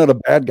going to run out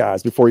of bad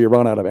guys before you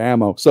run out of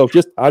ammo. So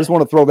I just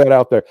want to throw that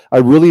out there. I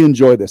really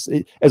enjoy this.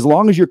 As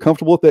long as you're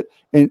comfortable with it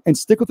and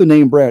stick with the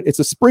name brand. It's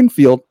a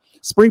Springfield.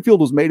 Springfield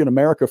was made in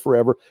America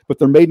forever, but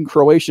they're made in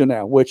Croatia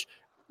now, which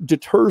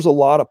deters a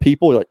lot of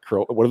people. Like,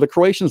 what do the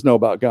Croatians know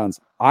about guns?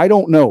 I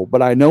don't know,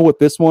 but I know with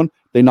this one,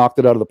 they knocked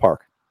it out of the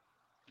park.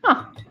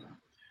 Huh.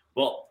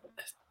 Well,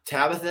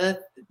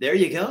 Tabitha, there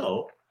you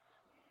go.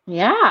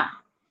 Yeah.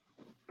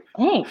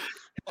 Thanks.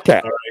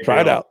 Okay, try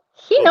it out.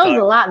 He knows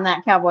a lot in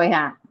that cowboy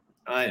hat.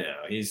 I know.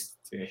 He's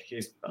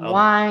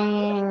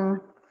wine,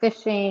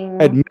 fishing.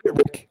 Admit it,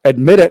 Rick.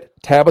 Admit it.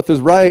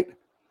 Tabitha's right.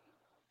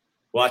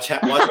 Watch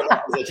what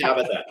happens to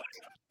Tabitha.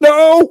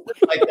 No.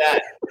 Like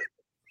that.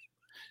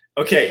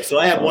 Okay, so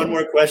I have one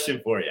more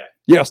question for you.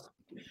 Yes.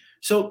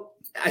 So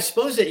I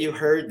suppose that you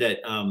heard that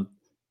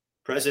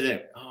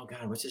President, oh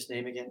God, what's his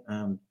name again?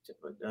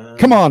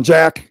 Come on,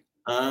 Jack.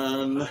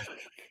 But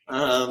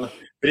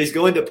he's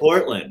going to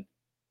Portland.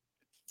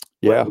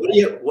 Yeah. Do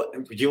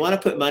you want to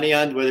put money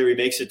on whether he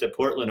makes it to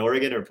Portland,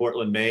 Oregon, or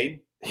Portland,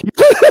 Maine?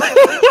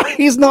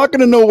 He's not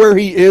going to know where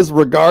he is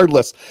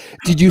regardless.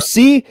 Did you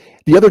see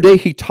the other day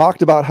he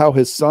talked about how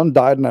his son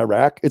died in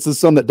Iraq? It's his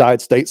son that died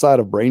stateside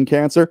of brain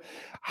cancer.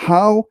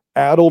 How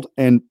addled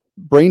and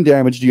brain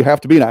damaged do you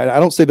have to be? And I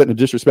don't say that in a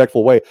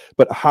disrespectful way,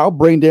 but how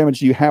brain damaged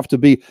do you have to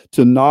be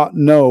to not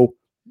know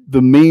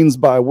the means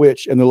by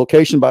which and the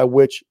location by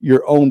which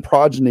your own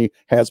progeny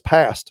has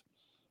passed?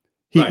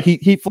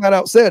 He flat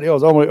out said,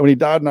 when he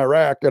died in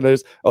Iraq, and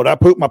did I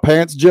poop my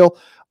pants, Jill?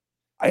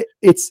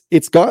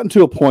 It's gotten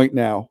to a point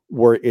now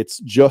where it's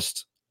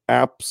just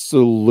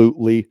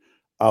absolutely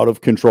out of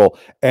control.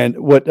 And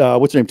what's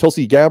her name?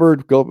 Tulsi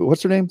Gabbard.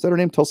 What's her name? Is that her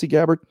name? Tulsi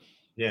Gabbard.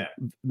 Yeah.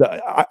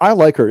 I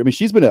like her. I mean,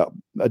 she's been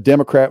a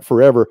Democrat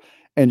left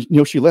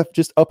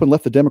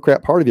the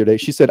Democrat Party the other day.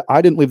 She said,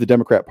 I didn't leave the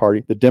Democrat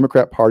Party. The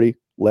Democrat Party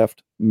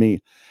left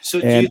me.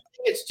 So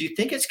do you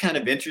think it's kind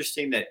of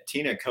interesting that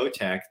Tina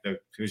Kotek,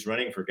 who's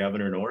running for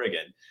governor in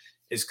Oregon,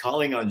 is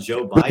calling on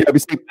Joe Biden? Have you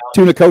seen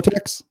Tina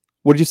Kotek?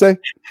 What did you say?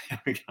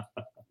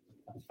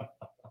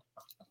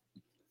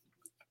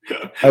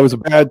 That was a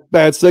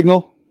bad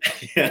signal.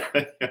 Yeah.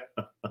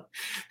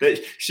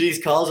 That she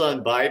calls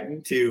on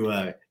Biden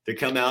to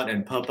come out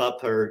and pump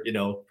up her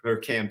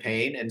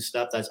campaign and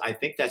stuff. I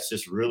think that's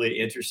just really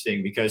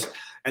interesting because.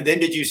 And then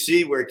did you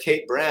see where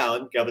Kate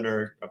Brown,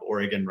 governor of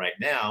Oregon right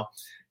now,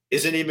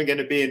 isn't even going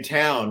to be in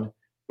town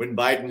when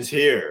Biden's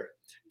here?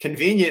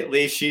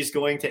 Conveniently, she's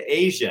going to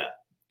Asia.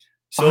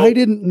 So I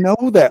didn't know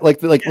that.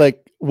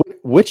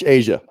 Which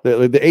Asia?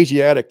 The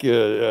Asiatic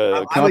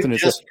continent. I would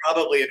guess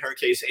probably in her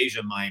case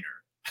Asia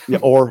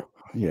Minor.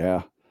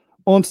 Yeah.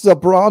 Und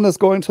Zabran is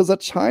going to the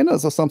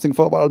Chinas or something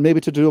for a while, maybe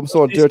to do some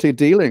sort of dirty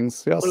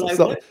dealings. Yes.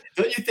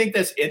 Don't you think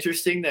that's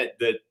interesting that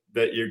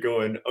you're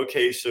going,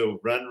 okay, so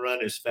run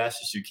as fast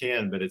as you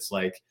can, but it's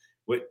like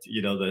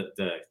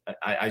it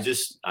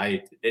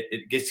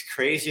gets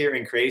crazier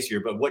and crazier.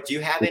 But what do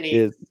you have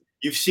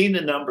you've seen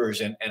the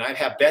numbers and I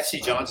have Betsy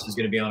Johnson's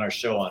going to be on our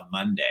show on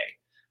Monday.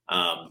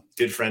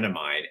 Good friend of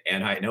mine,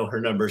 and I know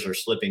her numbers are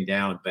slipping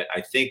down, but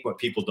I think what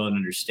people don't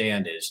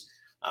understand is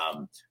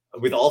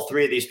with all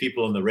three of these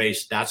people in the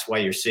race, that's why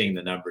you're seeing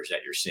the numbers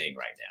that you're seeing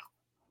right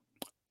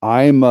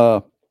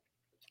now.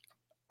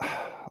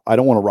 I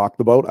don't want to rock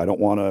the boat. I don't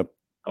want to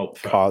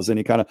cause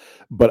any kind of,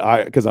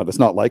 because it's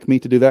not like me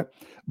to do that,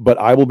 but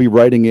I will be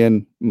writing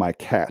in my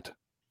cat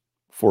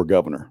for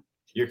governor.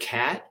 Your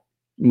cat?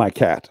 My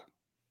cat.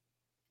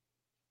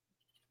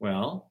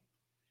 Well,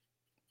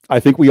 I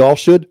think we all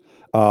should.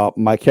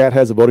 My cat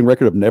has a voting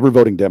record of never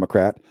voting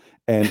Democrat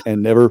and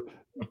never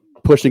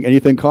pushing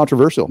anything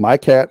controversial. My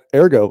cat,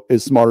 ergo,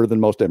 is smarter than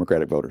most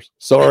Democratic voters.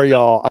 Sorry,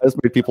 y'all. I just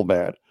made people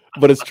mad,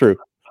 but it's true.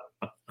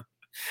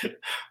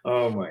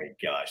 Oh my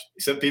gosh.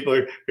 Some people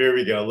are, here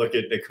we go. Look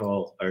at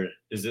Nicole, or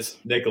is this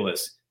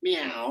Nicholas?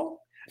 Meow.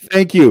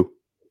 Thank you.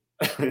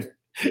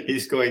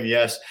 He's going,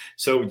 yes.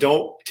 So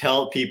don't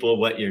tell people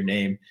what your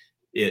name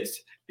is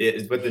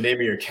what the name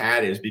of your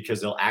cat is, because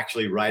they'll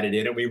actually write it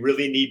in, and we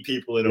really need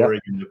people in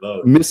Oregon to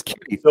vote. Miss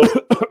Kitty.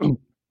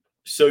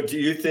 So do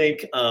you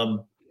think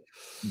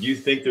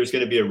there's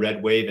going to be a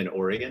red wave in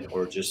Oregon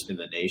or just in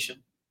the nation?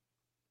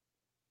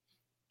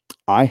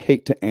 I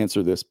hate to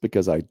answer this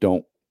because I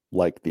don't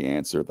like the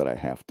answer that I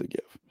have to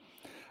give.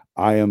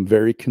 I am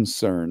very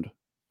concerned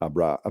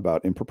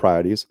about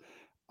improprieties.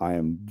 I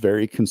am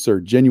very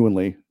concerned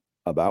genuinely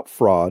about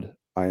fraud.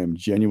 I am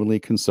genuinely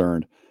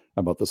concerned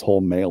about this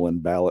whole mail-in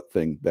ballot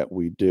thing that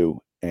we do.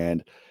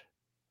 And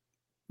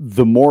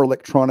the more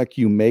electronic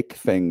you make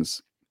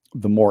things,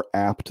 the more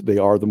apt they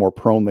are, the more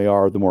prone they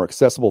are, the more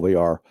accessible they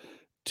are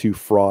to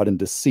fraud and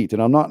deceit.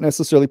 And I'm not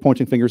necessarily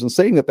pointing fingers and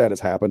saying that has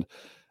happened,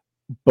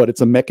 but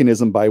it's a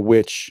mechanism by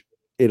which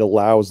it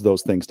allows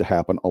those things to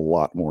happen a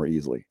lot more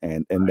easily.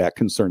 And that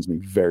concerns me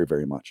very,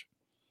 very much.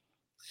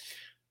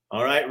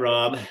 All right,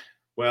 Rob.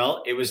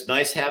 Well, it was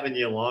nice having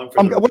you along.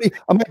 Am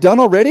I done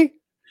already?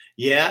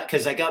 Yeah,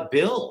 because I got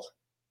Bill.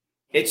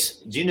 Right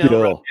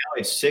now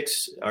it's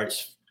 6 or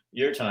it's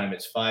your time.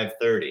 It's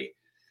 5:30.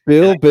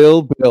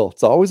 Bill.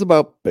 It's always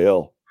about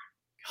Bill.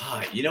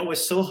 God,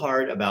 what's so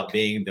hard about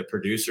being the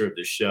producer of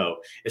the show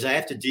is I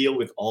have to deal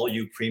with all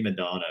you prima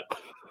donna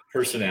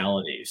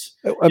personalities.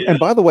 And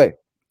by the way,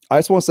 I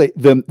just want to say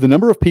the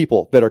number of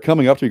people that are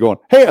coming up to me going,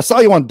 "Hey, I saw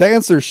you on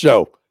Dancer's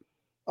show."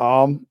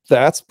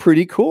 That's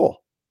pretty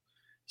cool.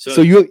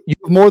 So you have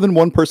more than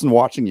one person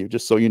watching you,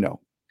 just so you know.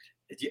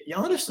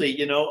 Honestly,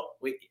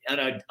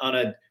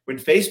 when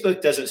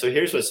Facebook doesn't. So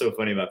here's what's so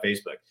funny about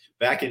Facebook.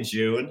 Back in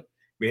June,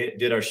 we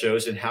did our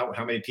shows, and how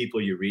many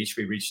people you reach?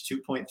 We reached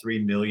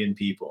 2.3 million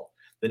people.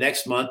 The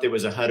next month, it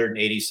was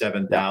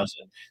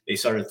 187,000. They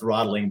started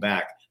throttling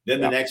back.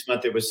 Then the next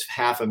month, it was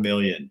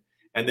 500,000.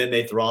 And then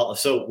they throttle.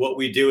 So what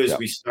we do is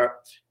we start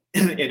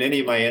in any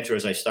of my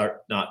intros,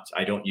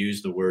 I don't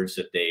use the words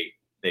that they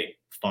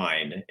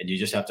find, and you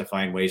just have to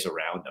find ways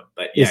around them.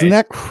 But isn't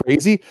that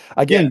crazy?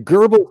 Again, if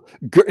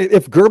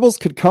Goebbels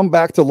could come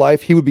back to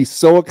life, he would be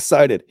so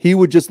excited. He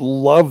would just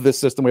love this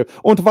system.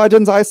 Und why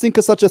didn't I think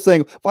of such a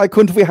thing? Why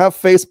couldn't we have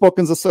Facebook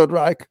in the Third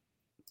Reich?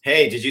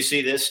 Hey, did you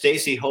see this?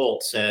 Stacy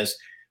Holt says,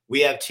 we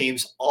have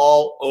teams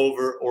all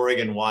over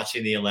Oregon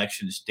watching the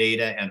elections,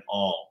 data and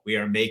all. We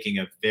are making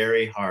it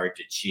very hard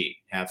to cheat.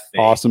 Have faith.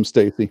 Awesome,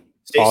 Stacy.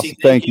 Awesome.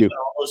 Thank you.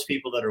 All those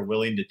people that are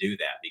willing to do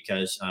that,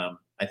 because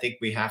I think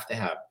we have to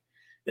have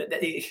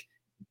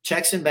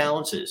checks and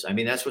balances. I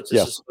mean, that's what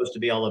this is supposed to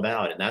be all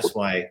about. And that's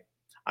why,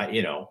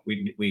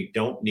 we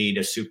don't need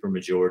a super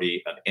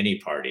majority of any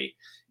party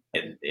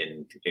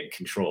in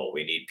control.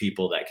 We need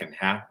people that can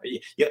have,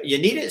 you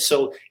need it.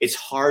 So it's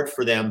hard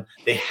for them.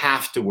 They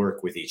have to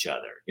work with each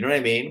other. You know what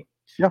I mean?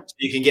 Yeah. So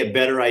you can get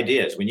better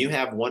ideas. When you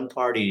have one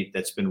party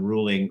that's been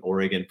ruling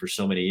Oregon for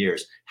so many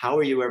years, how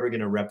are you ever going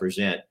to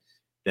represent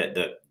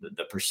the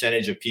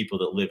percentage of people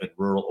that live in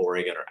rural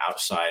Oregon or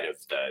outside of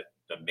the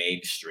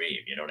mainstream?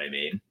 You know what I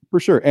mean? For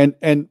sure.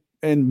 And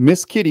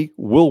Miss Kitty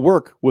will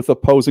work with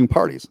opposing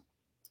parties.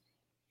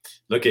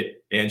 Look at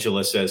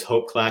Angela says,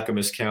 hope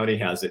Clackamas County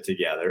has it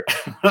together.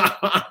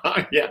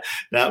 Yeah,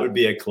 that would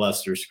be a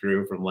cluster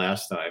screw from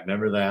last time.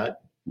 Remember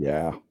that?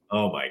 Yeah.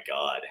 Oh my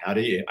God.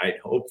 I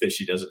hope that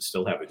she doesn't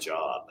still have a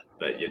job,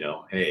 but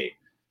hey,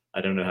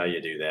 I don't know how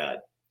you do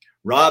that.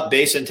 Rob,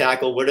 Base and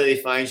Tackle, where do they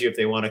find you if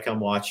they want to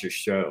come watch your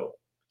show?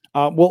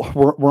 Well,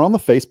 we're on the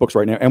Facebooks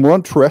right now, and we're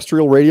on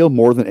terrestrial radio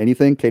more than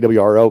anything.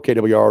 KWRO,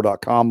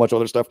 KWRO.com, much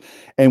other stuff.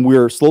 And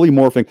we're slowly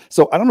morphing.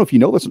 So I don't know if you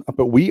know this,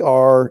 but we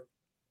are,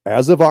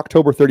 as of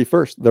October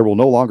 31st, there will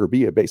no longer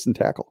be a Base and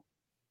Tackle.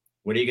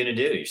 What are you going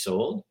to do? You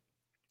sold?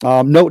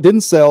 No, it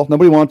didn't sell.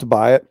 Nobody wanted to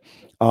buy it.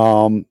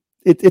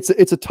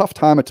 It's a tough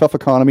time, a tough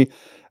economy,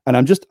 and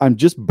I'm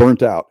just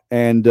burnt out.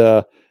 And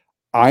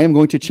I am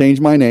going to change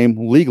my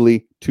name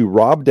legally to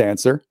Rob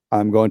Dancer.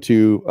 I'm going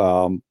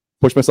to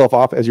push myself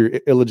off as your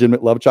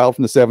illegitimate love child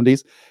from the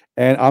 70s,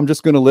 and I'm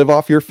just going to live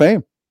off your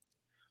fame.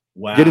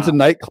 Wow. Get into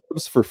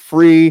nightclubs for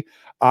free.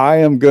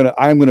 I'm going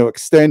to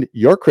extend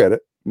your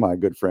credit, my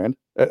good friend.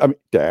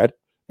 Dad,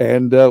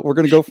 and we're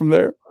going to go from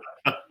there.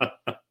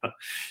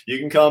 You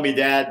can call me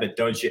Dad, but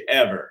don't you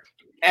ever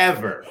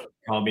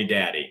call me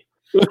Daddy.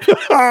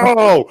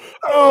 Oh,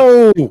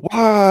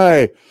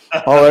 why?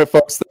 All right,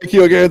 folks. Thank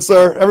you again,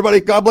 sir. Everybody,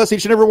 God bless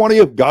each and every one of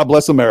you. God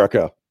bless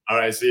America. All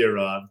right, see you,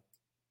 Rob.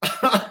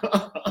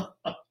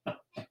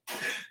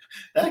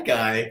 That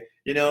guy,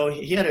 he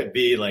had to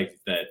be like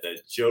the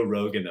Joe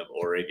Rogan of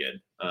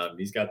Oregon.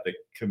 He's got the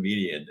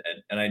comedian,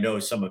 and I know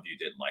some of you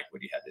didn't like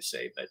what he had to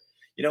say, but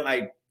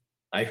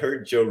I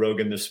heard Joe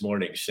Rogan this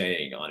morning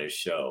saying on his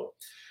show,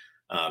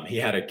 he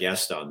had a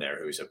guest on there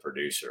who's a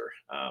producer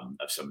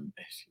of some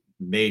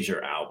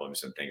major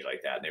albums and things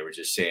like that. And they were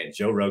just saying,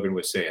 Joe Rogan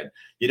was saying,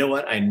 you know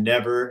what? I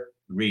never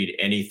read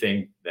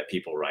anything that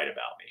people write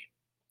about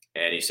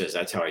me. And he says,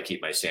 that's how I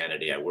keep my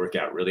sanity. I work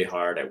out really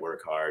hard. I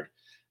work hard.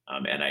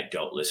 And I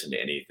don't listen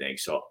to anything.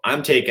 So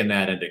I'm taking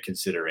that into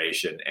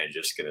consideration and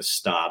just going to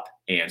stop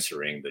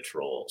answering the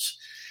trolls.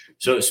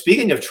 So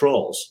speaking of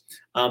trolls,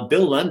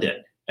 Bill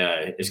London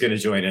is going to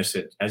join us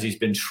as he's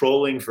been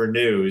trolling for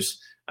news.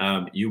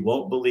 You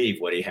won't believe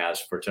what he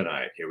has for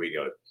tonight. Here we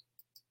go.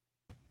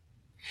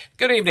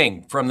 Good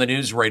evening from the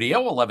News Radio,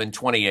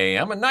 1120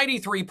 a.m. and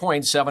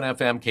 93.7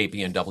 FM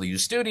KPNW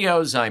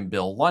studios. I'm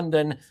Bill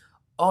London.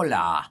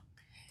 Hola.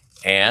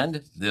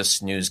 And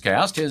this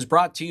newscast is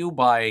brought to you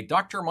by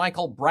Dr.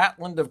 Michael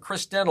Bratland of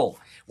Chris Dental,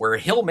 where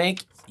he'll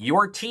make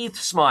your teeth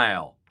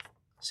smile.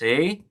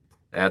 See?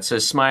 That's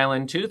a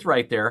smiling tooth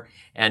right there.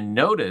 And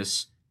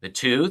notice the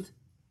tooth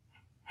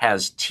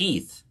has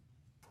teeth.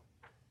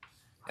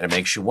 And it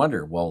makes you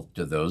wonder, well,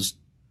 do those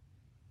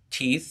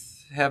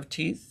teeth have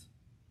teeth?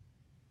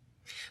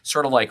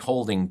 Sort of like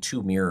holding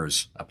two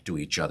mirrors up to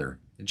each other.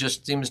 It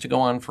just seems to go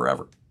on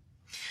forever.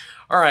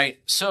 All right,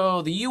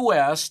 so the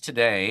U.S.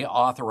 today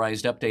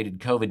authorized updated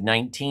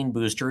COVID-19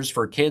 boosters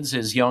for kids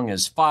as young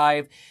as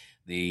 5.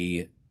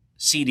 The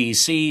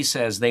CDC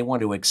says they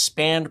want to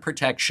expand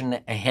protection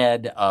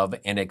ahead of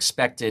an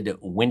expected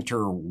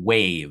winter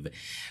wave.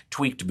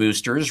 Tweaked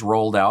boosters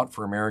rolled out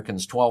for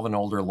Americans 12 and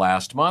older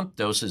last month.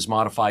 Doses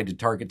modified to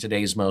target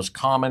today's most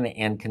common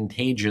and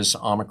contagious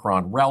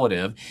Omicron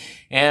relative.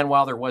 And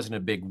while there wasn't a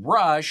big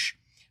rush,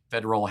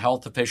 federal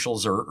health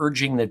officials are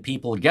urging that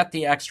people get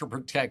the extra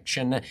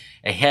protection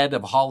ahead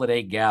of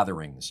holiday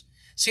gatherings.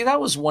 See, that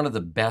was one of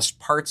the best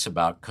parts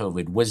about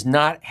COVID, was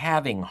not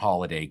having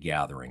holiday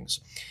gatherings.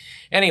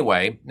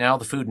 Anyway, now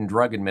the Food and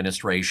Drug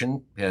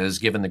Administration has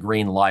given the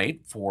green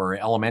light for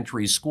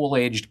elementary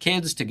school-aged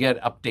kids to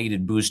get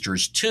updated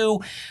boosters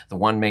too. The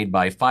one made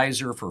by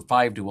Pfizer for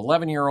 5 to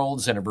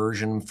 11-year-olds and a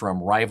version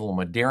from rival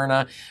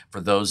Moderna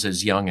for those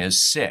as young as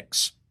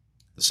 6.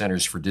 The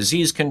Centers for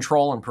Disease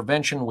Control and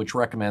Prevention, which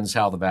recommends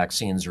how the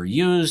vaccines are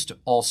used,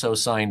 also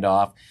signed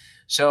off.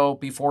 So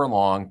before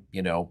long,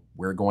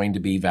 we're going to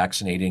be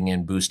vaccinating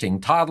and boosting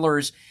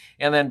toddlers.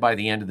 And then by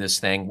the end of this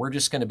thing, we're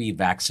just going to be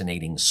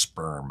vaccinating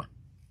sperm.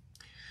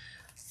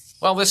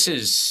 Well, this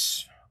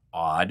is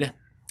odd.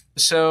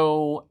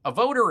 So a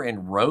voter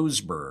in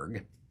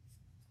Roseburg,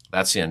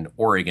 that's in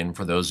Oregon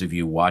for those of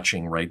you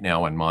watching right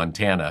now in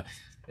Montana.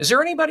 Is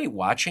there anybody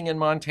watching in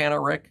Montana,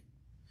 Rick?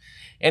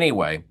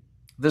 Anyway,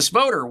 this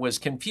voter was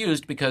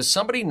confused because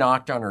somebody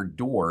knocked on her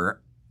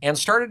door and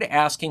started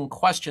asking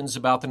questions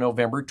about the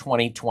November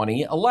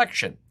 2020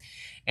 election.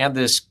 And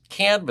this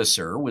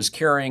canvasser was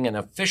carrying an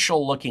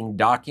official-looking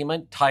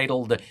document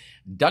titled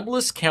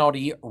Douglas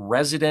County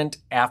Resident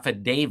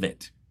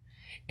Affidavit.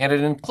 And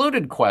it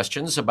included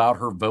questions about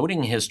her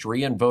voting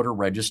history and voter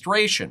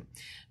registration.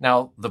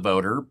 Now, the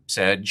voter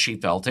said she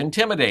felt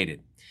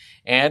intimidated.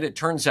 And it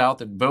turns out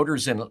that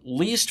voters in at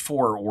least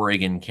 4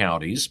 Oregon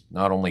counties,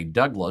 not only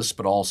Douglas,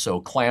 but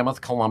also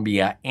Klamath,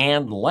 Columbia,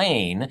 and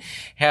Lane,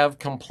 have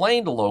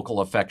complained to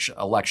local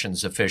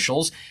elections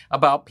officials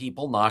about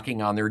people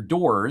knocking on their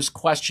doors,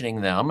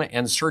 questioning them,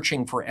 and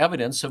searching for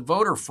evidence of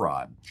voter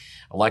fraud.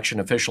 Election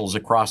officials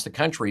across the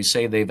country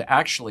say they've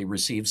actually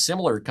received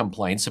similar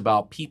complaints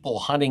about people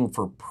hunting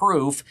for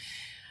proof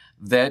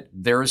that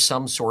there's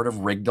some sort of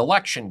rigged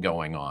election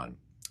going on.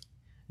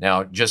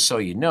 Now, just so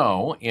you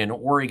know, in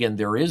Oregon,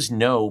 there is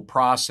no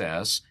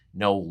process,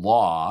 no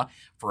law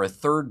for a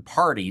third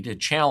party to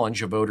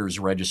challenge a voter's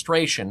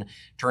registration.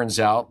 Turns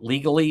out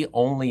legally,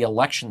 only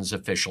elections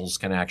officials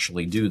can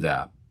actually do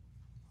that.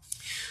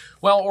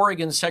 Well,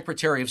 Oregon's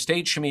Secretary of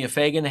State Shemia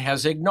Fagan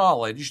has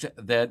acknowledged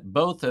that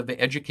both of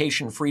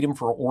Education Freedom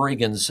for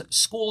Oregon's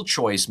school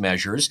choice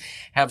measures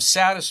have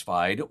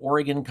satisfied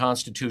Oregon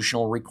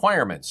constitutional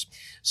requirements.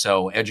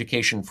 So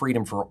Education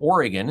Freedom for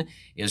Oregon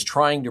is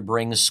trying to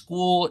bring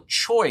school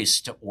choice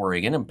to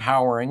Oregon,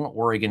 empowering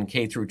Oregon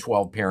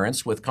K-12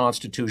 parents with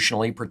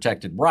constitutionally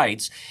protected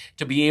rights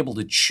to be able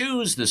to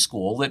choose the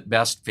school that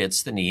best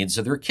fits the needs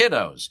of their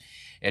kiddos.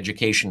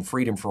 Education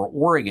Freedom for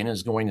Oregon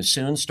is going to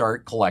soon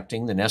start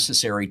collecting the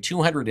necessary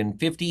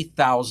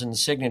 250,000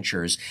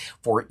 signatures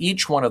for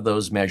each one of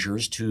those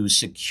measures to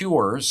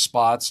secure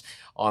spots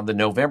on the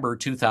November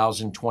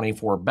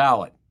 2024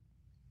 ballot.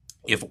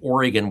 If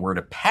Oregon were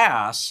to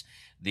pass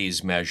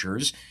these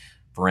measures,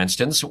 for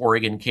instance,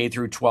 Oregon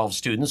K-12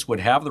 students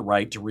would have the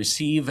right to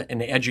receive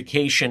an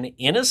education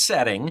in a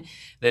setting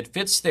that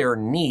fits their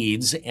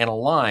needs and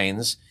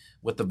aligns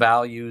with the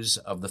values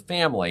of the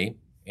family,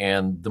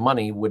 and the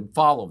money would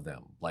follow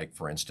them, like,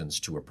 for instance,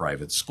 to a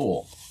private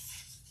school.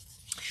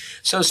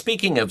 So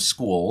speaking of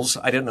schools,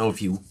 I don't know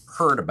if you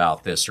heard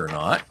about this or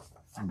not,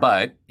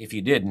 but if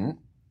you didn't,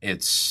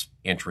 it's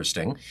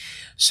interesting.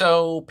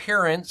 So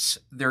parents,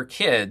 their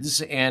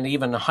kids, and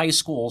even high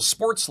school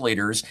sports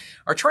leaders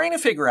are trying to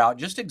figure out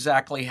just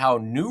exactly how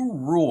new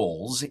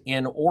rules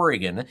in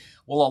Oregon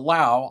will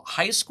allow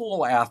high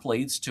school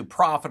athletes to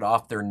profit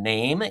off their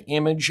name,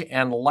 image,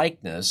 and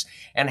likeness,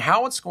 and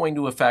how it's going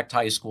to affect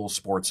high school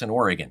sports in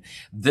Oregon.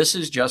 This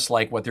is just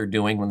like what they're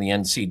doing with the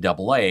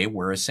NCAA,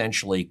 where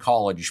essentially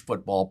college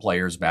football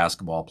players,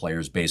 basketball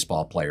players,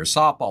 baseball players,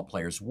 softball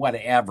players,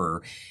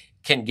 whatever,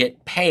 can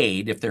get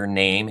paid if their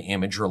name,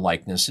 image, or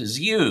likeness is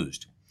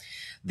used.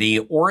 The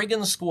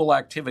Oregon School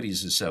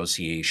Activities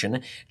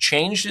Association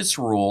changed its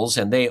rules,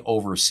 and they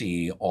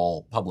oversee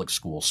all public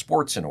school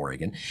sports in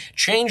Oregon,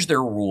 changed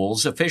their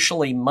rules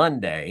officially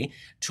Monday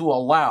to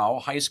allow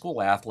high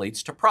school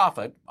athletes to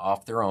profit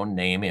off their own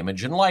name,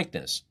 image, and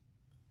likeness.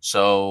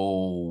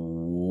 So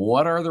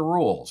what are the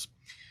rules?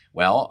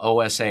 Well,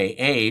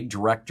 OSAA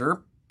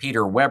Director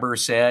Peter Weber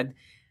said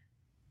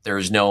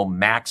there's no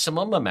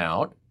maximum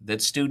amount that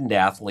student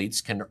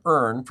athletes can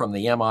earn from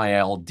the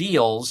MIL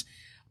deals,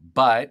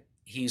 but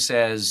he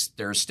says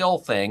there's still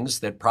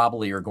things that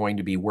probably are going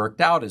to be worked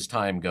out as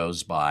time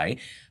goes by,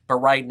 but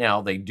right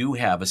now they do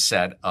have a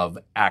set of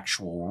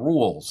actual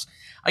rules.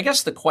 I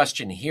guess the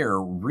question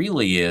here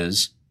really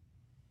is,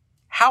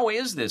 How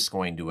is this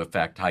going to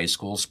affect high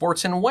school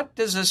sports, and what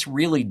does this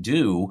really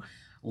do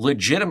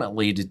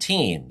legitimately to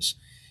teams?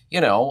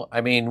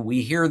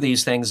 We hear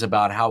these things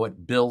about how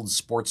it builds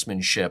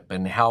sportsmanship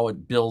and how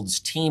it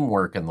builds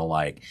teamwork and the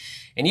like.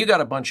 And you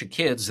got a bunch of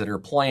kids that are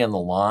playing the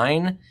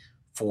line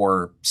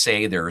for,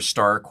 say, their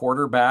star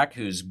quarterback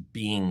who's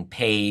being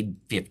paid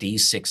 $50,000,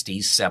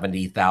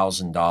 $60,000,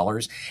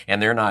 $70,000,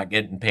 and they're not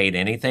getting paid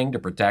anything to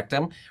protect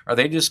them. Are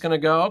they just going to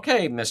go,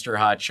 okay, Mr.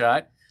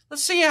 Hotshot,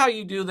 let's see how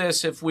you do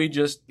this if we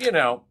just,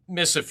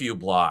 miss a few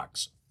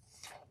blocks?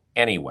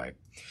 Anyway,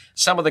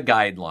 some of the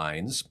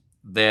guidelines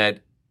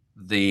that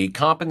the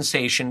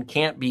compensation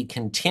can't be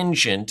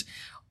contingent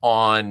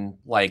on,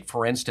 like,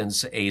 for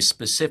instance, a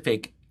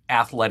specific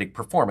athletic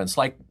performance,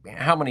 like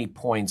how many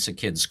points a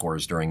kid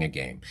scores during a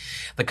game.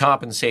 The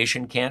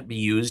compensation can't be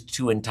used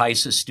to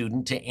entice a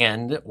student to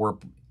end or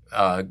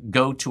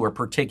go to a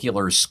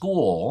particular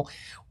school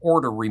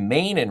or to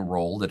remain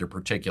enrolled at a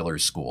particular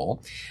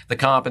school. The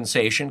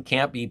compensation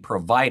can't be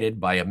provided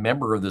by a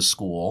member of the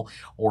school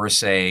or,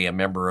 say, a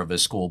member of a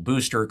school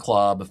booster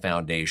club, a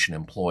foundation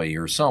employee,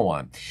 or so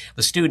on.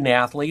 The student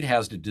athlete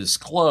has to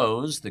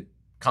disclose the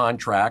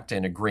contract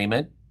and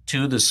agreement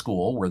to the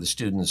school where the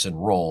student is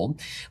enrolled.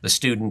 The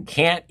student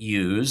can't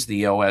use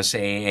the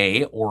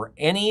OSAA or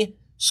any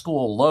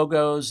school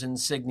logos,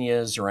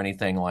 insignias, or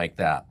anything like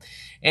that.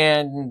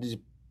 And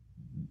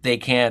they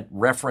can't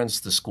reference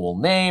the school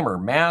name or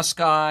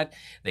mascot.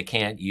 They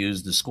can't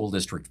use the school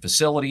district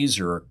facilities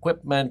or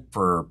equipment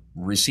for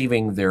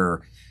receiving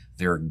their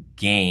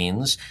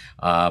gains.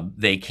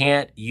 They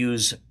can't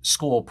use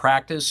school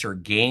practice or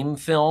game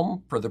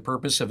film for the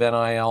purpose of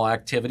NIL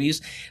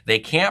activities. They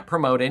can't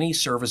promote any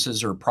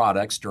services or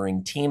products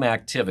during team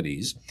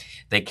activities.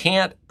 They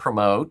can't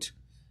promote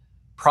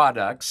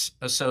products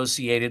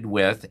associated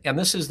with, and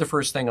this is the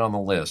first thing on the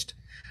list,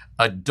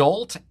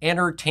 adult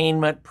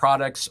entertainment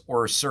products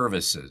or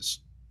services.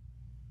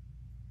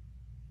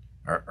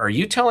 Are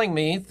you telling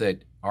me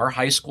that our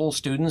high school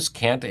students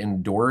can't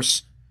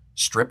endorse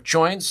strip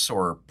joints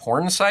or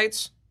porn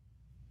sites?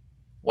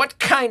 What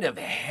kind of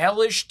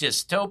hellish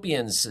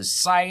dystopian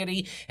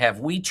society have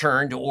we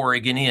turned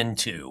Oregon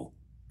into?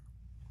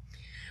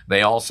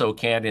 They also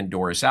can't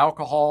endorse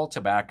alcohol,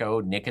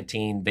 tobacco,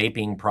 nicotine,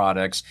 vaping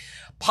products,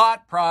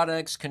 pot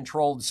products,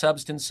 controlled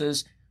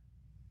substances.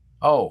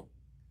 Oh,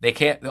 they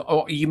can't.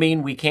 Oh, you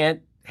mean we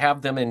can't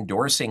have them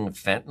endorsing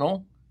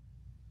fentanyl?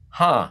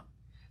 Huh.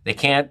 They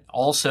can't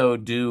also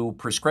do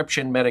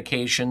prescription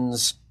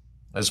medications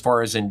as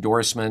far as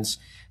endorsements.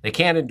 They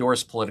can't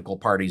endorse political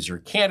parties or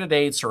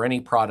candidates or any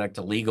product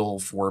illegal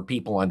for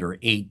people under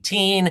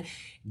 18,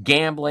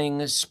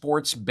 gambling,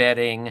 sports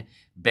betting,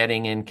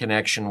 betting in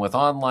connection with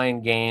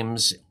online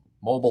games,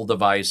 mobile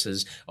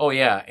devices. Oh,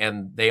 yeah,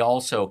 and they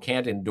also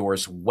can't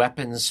endorse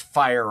weapons,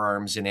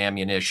 firearms, and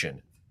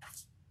ammunition.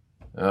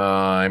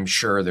 I'm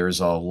sure there's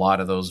a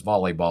lot of those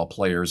volleyball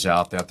players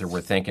out there that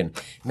were thinking,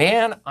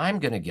 man, I'm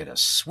going to get a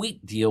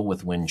sweet deal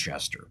with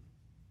Winchester.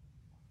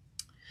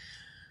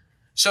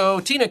 So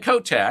Tina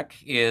Kotek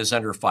is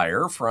under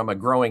fire from a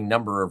growing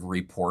number of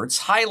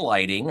reports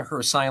highlighting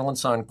her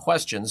silence on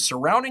questions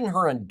surrounding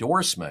her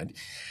endorsement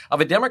of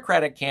a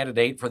Democratic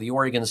candidate for the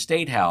Oregon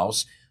State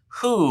House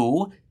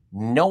who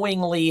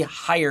knowingly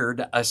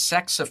hired a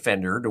sex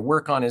offender to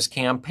work on his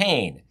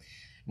campaign.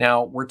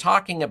 Now, we're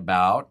talking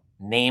about,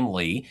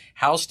 namely,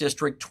 House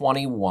District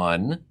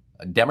 21,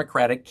 a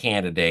Democratic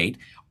candidate,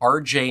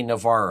 R.J.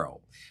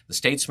 Navarro. The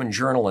Statesman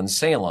Journal in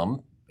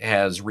Salem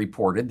has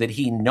reported that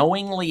he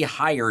knowingly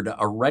hired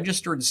a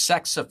registered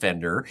sex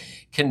offender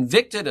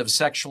convicted of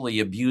sexually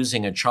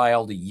abusing a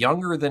child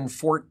younger than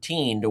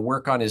 14 to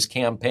work on his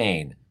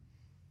campaign.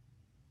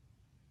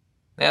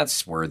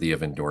 That's worthy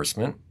of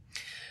endorsement.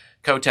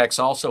 Kotek's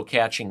also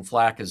catching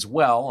flack as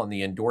well on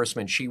the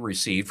endorsement she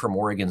received from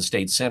Oregon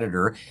State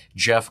Senator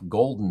Jeff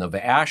Golden of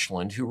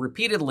Ashland, who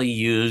repeatedly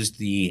used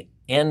the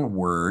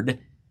N-word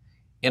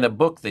in a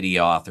book that he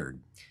authored.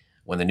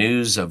 When the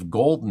news of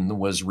Golden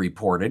was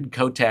reported,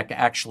 Kotek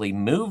actually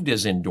moved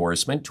his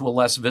endorsement to a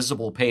less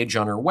visible page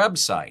on her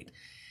website.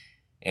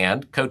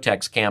 And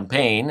Kotek's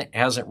campaign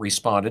hasn't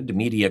responded to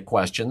media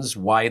questions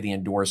why the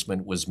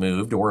endorsement was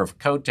moved, or if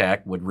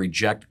Kotek would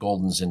reject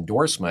Golden's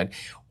endorsement,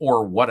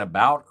 or what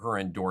about her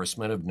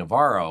endorsement of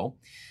Navarro.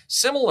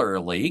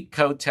 Similarly,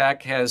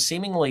 Kotek has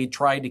seemingly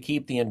tried to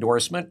keep the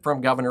endorsement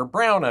from Governor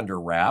Brown under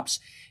wraps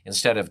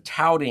instead of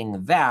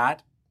touting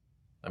that.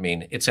 I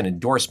mean, it's an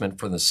endorsement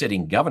from the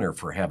sitting governor,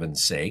 for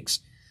heaven's sakes,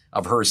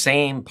 of her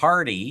same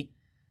party.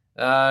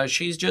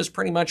 She's just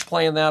pretty much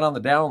playing that on the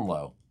down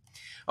low.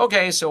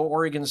 Okay, so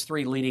Oregon's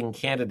three leading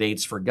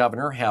candidates for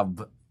governor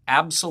have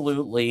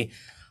absolutely,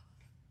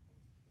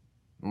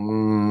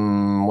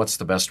 what's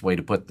the best way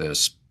to put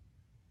this?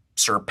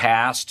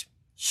 Surpassed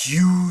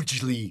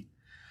hugely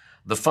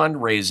the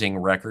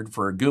fundraising record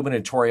for a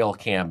gubernatorial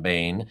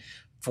campaign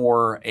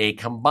for a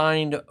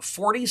combined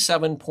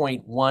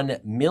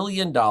 $47.1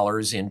 million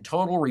in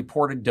total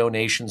reported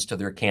donations to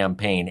their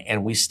campaign,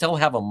 and we still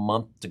have a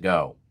month to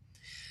go.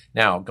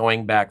 Now,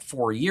 going back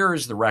 4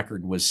 years, the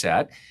record was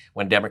set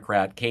when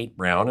Democrat Kate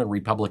Brown and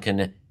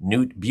Republican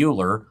Knute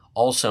Buehler,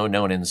 also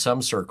known in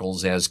some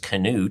circles as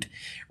Canute,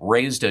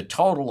 raised a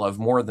total of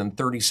more than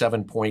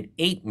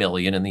 $37.8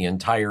 million in the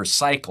entire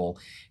cycle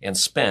and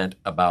spent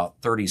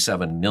about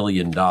 $37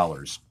 million.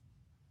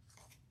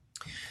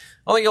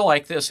 Well, you'll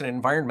like this.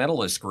 An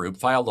environmentalist group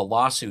filed a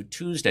lawsuit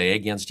Tuesday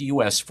against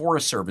U.S.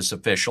 Forest Service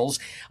officials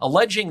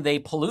alleging they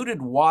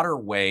polluted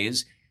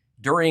waterways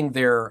during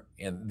their,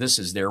 and this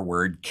is their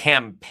word,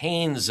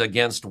 campaigns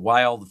against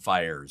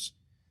wildfires.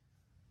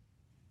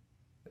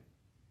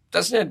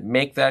 Doesn't it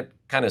make that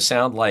kind of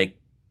sound like,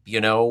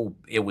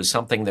 it was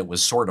something that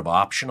was sort of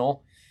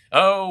optional?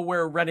 Oh,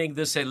 we're running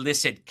this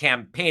illicit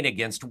campaign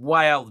against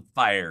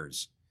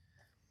wildfires.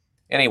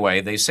 Anyway,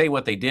 they say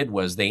what they did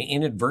was they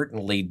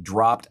inadvertently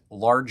dropped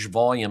large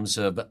volumes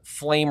of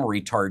flame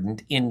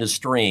retardant into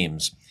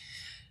streams.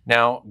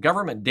 Now,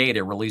 government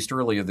data released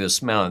earlier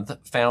this month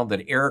found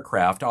that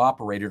aircraft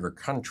operated or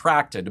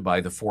contracted by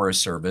the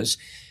Forest Service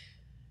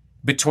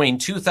between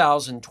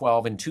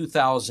 2012 and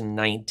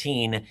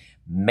 2019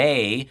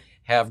 may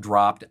have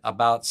dropped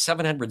about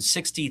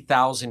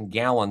 760,000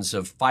 gallons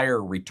of fire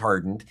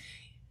retardant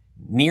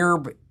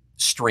near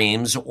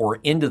streams or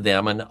into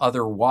them and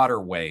other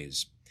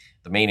waterways.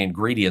 The main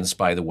ingredients,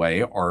 by the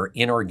way, are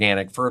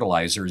inorganic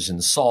fertilizers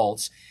and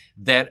salts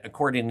that,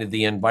 according to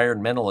the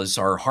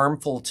environmentalists, are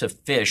harmful to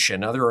fish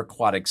and other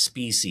aquatic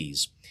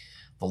species.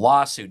 The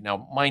lawsuit,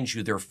 now, mind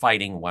you, they're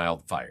fighting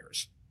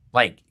wildfires,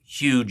 like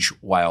huge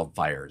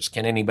wildfires.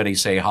 Can anybody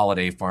say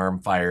Holiday Farm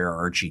fire,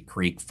 Archie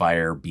Creek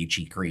fire,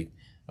 Beachy Creek?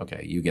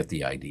 Okay, you get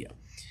the idea.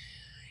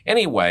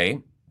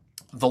 Anyway,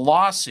 the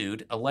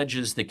lawsuit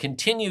alleges the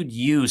continued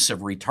use of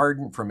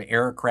retardant from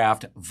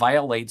aircraft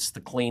violates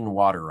the Clean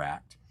Water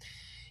Act,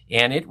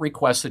 and it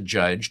requests a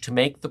judge to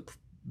make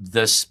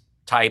this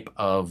type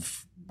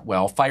of,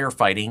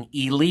 firefighting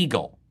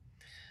illegal.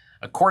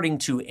 According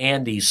to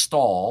Andy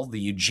Stahl,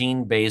 the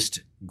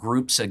Eugene-based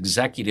group's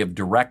executive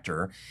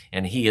director,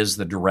 and he is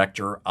the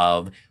director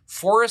of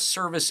Forest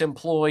Service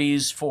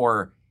Employees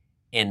for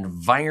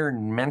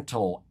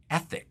Environmental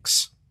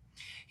Ethics,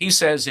 he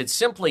says it's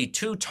simply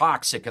too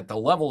toxic at the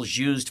levels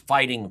used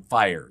fighting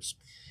fires.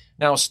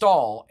 Now,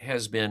 Stahl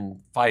has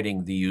been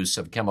fighting the use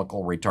of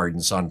chemical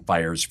retardants on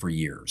fires for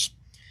years.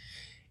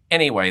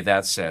 Anyway,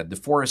 that said, the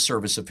Forest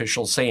Service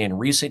officials say in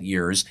recent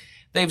years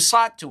they've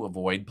sought to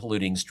avoid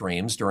polluting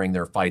streams during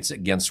their fights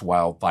against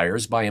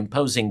wildfires by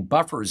imposing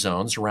buffer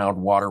zones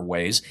around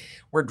waterways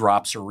where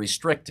drops are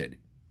restricted.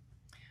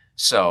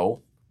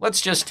 So let's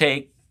just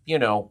take,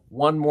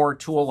 one more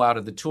tool out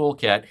of the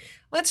toolkit.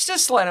 Let's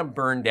just let them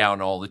burn down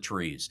all the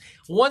trees.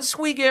 Once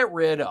we get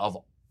rid of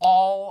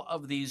all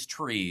of these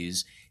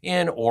trees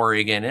in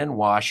Oregon and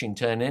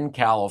Washington and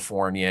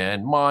California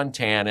and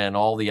Montana and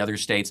all the other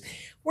states,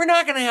 we're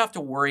not going to have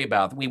to worry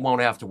about, we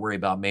won't have to worry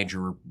about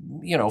major,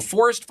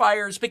 forest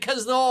fires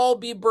because they'll all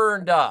be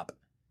burned up.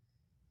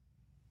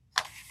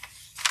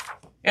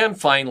 And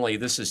finally,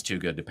 this is too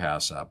good to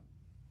pass up.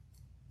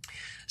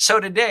 So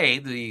today,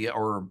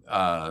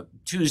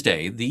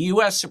 Tuesday, the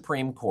U.S.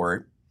 Supreme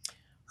Court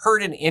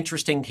heard an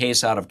interesting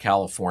case out of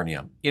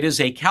California. It is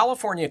a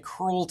California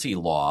cruelty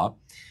law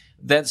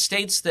that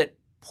states that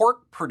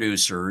pork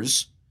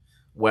producers,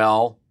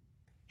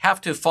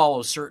 have to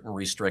follow certain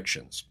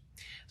restrictions.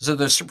 So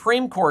the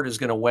Supreme Court is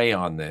going to weigh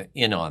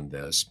in on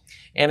this.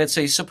 And it's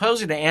a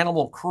supposed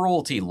animal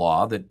cruelty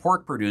law that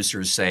pork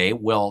producers say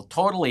will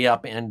totally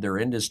upend their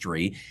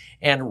industry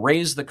and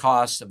raise the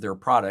cost of their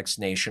products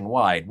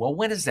nationwide. Well,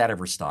 when has that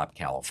ever stopped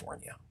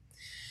California?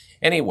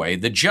 Anyway,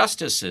 the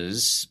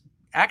justices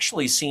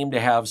actually seem to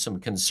have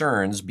some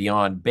concerns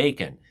beyond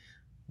bacon,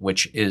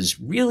 which is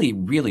really,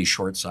 really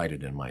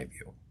short-sighted in my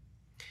view.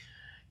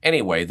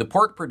 Anyway, the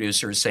pork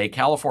producers say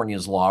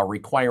California's law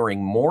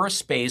requiring more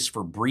space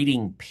for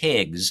breeding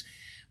pigs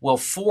will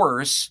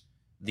force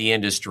the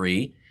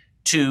industry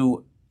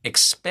to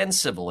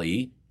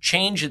expensively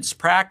change its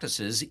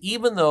practices,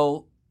 even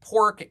though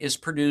pork is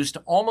produced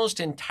almost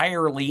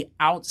entirely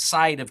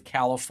outside of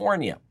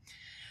California.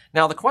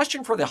 Now, the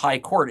question for the High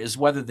Court is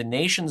whether the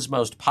nation's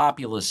most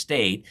populous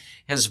state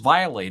has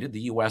violated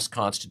the U.S.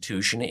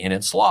 Constitution in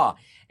its law.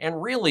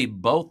 And really,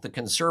 both the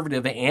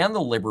conservative and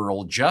the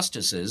liberal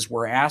justices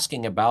were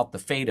asking about the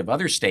fate of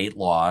other state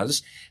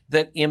laws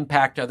that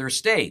impact other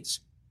states.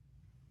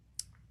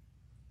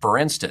 For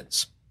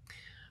instance,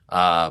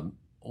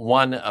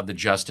 one of the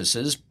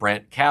justices,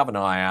 Brett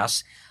Kavanaugh,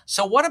 asks,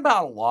 so what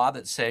about a law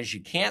that says you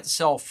can't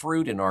sell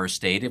fruit in our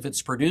state if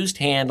it's produced,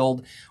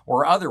 handled,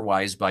 or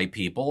otherwise by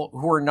people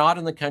who are not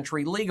in the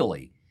country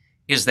legally?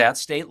 Is that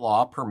state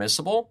law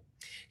permissible?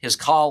 His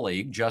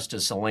colleague,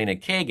 Justice Elena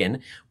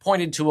Kagan,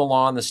 pointed to a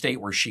law in the state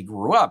where she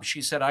grew up.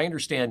 She said, I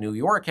understand New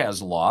York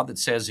has a law that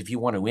says if you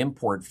want to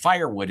import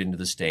firewood into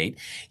the state,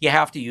 you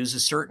have to use a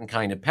certain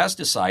kind of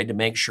pesticide to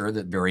make sure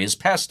that various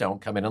pests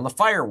don't come in on the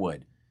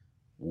firewood.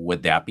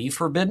 Would that be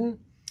forbidden?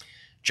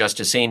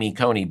 Justice Amy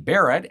Coney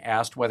Barrett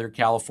asked whether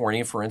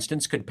California, for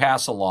instance, could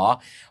pass a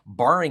law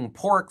barring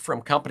pork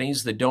from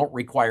companies that don't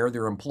require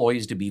their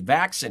employees to be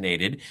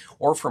vaccinated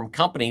or from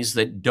companies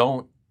that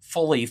don't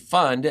fully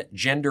fund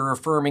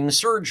gender-affirming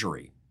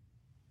surgery.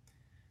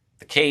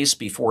 The case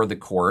before the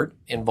court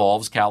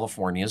involves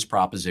California's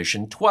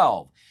Proposition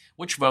 12,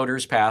 which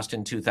voters passed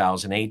in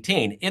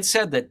 2018. It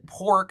said that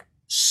pork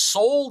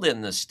sold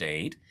in the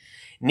state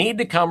need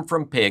to come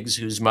from pigs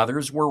whose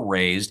mothers were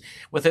raised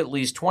with at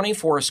least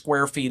 24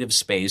 square feet of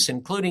space,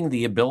 including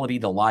the ability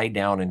to lie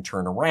down and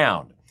turn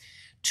around.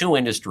 Two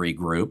industry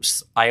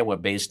groups,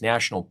 Iowa-based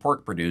National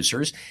Pork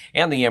Producers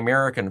and the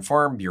American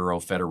Farm Bureau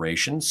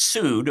Federation,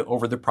 sued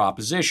over the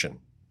proposition.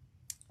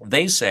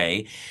 They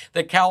say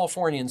that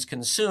Californians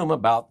consume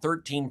about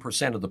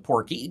 13% of the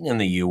pork eaten in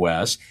the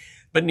U.S.,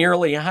 but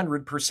nearly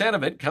 100%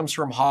 of it comes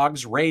from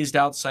hogs raised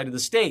outside of the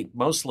state,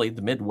 mostly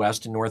the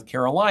Midwest and North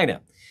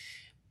Carolina.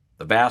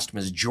 The vast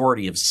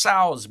majority of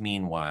sows,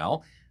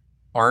 meanwhile,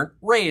 aren't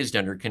raised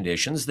under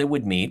conditions that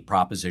would meet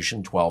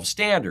Proposition 12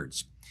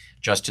 standards.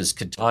 Justice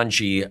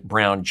Ketanji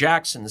Brown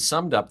Jackson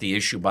summed up the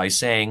issue by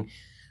saying,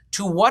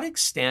 "To what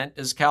extent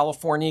does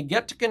California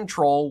get to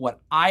control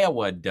what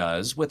Iowa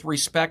does with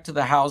respect to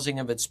the housing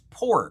of its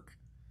pork?"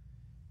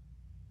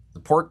 The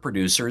pork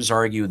producers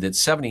argue that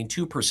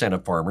 72%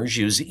 of farmers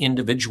use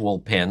individual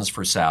pens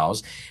for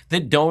sows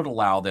that don't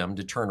allow them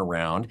to turn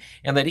around,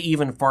 and that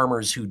even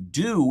farmers who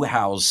do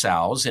house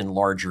sows in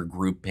larger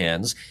group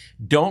pens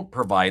don't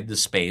provide the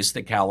space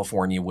that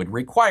California would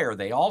require.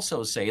 They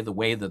also say the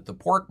way that the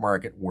pork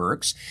market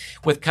works,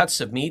 with cuts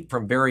of meat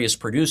from various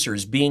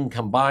producers being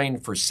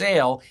combined for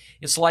sale,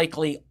 it's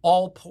likely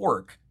all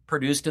pork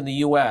produced in the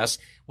U.S.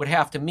 would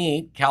have to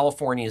meet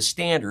California's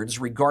standards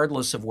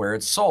regardless of where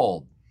it's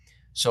sold.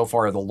 So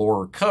far, the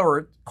lower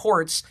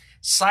courts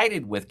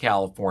sided with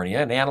California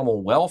and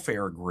animal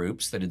welfare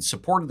groups that had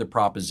supported the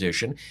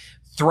proposition,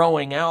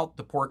 throwing out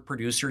the pork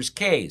producers'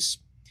 case.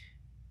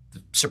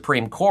 The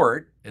Supreme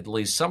Court, at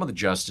least some of the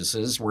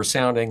justices, were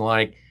sounding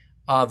like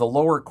the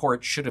lower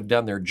court should have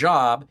done their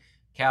job,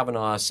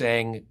 Kavanaugh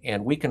saying,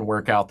 and we can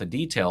work out the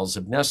details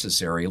if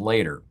necessary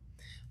later.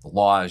 The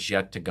law is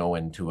yet to go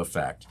into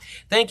effect.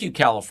 Thank you,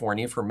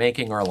 California, for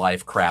making our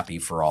life crappy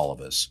for all of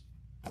us.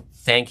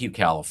 Thank you,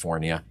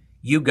 California.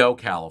 You go,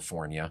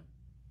 California.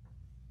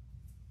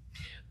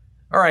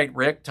 All right,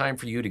 Rick, time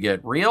for you to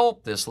get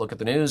real. This Look at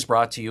the News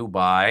brought to you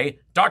by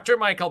Dr.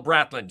 Michael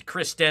Bratland,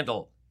 Chris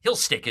Dendel. He'll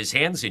stick his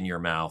hands in your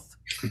mouth.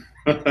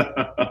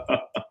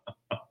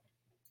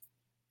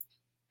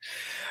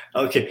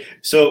 Okay,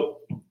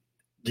 so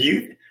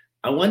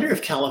I wonder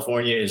if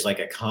California is like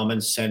a common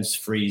sense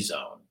free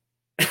zone.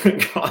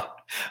 God,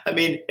 I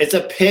mean, it's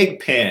a pig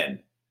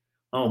pen.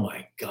 Oh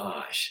my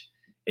gosh.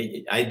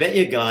 I bet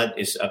you God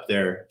is up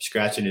there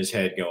scratching his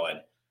head going,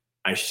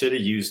 I should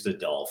have used the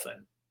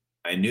dolphin.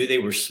 I knew they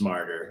were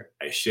smarter.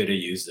 I should have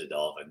used the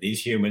dolphin.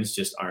 These humans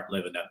just aren't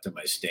living up to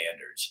my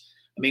standards.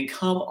 I mean,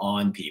 come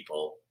on,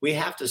 people. We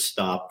have to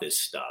stop this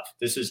stuff.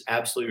 This is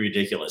absolutely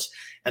ridiculous.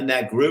 And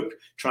that group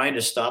trying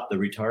to stop the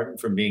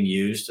retardant from being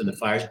used in the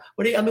fires.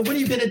 What are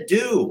you going to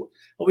do?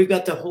 Well, we've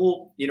got the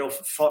whole,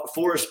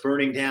 forest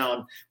burning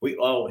down.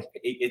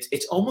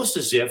 It's almost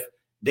as if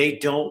they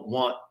don't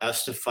want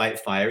us to fight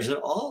fires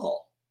at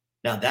all.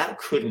 Now, that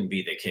couldn't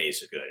be the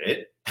case, could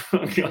it?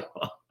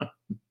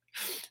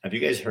 Have you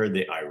guys heard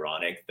the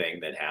ironic thing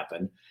that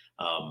happened?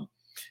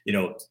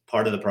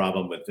 Part of the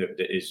problem with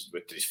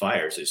these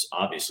fires is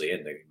obviously,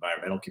 and the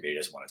environmental community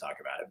doesn't want to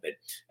talk about it,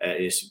 but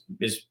is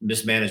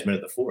mismanagement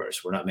of the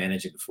forest. We're not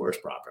managing the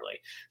forest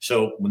properly.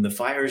 So when the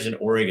fires in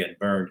Oregon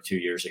burned 2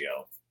 years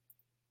ago,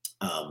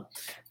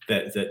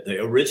 the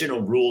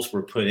original rules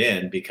were put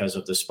in because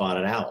of the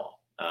spotted owl.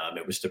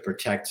 It was to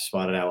protect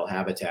spotted owl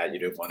habitat. You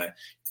didn't want to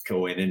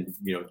go in and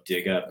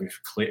dig up,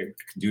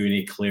 do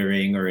any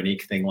clearing or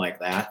anything like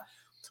that.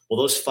 Well,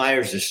 those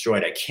fires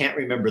destroyed. I can't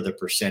remember the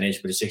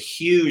percentage, but it's a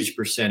huge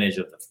percentage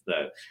of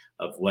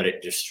of what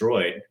it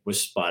destroyed was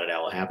spotted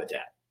owl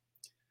habitat.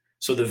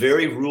 So the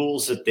very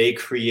rules that they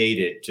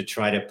created to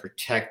try to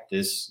protect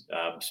this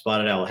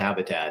spotted owl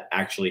habitat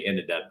actually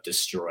ended up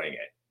destroying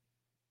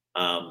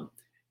it.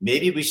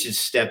 Maybe we should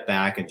step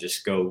back and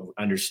just go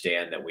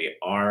understand that we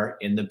are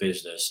in the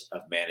business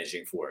of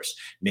managing forests.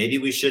 Maybe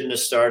we shouldn't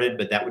have started,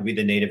 but that would be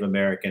the Native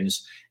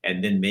Americans.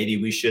 And then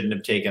maybe we shouldn't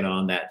have taken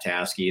on that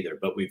task either,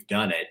 but we've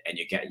done it, and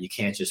you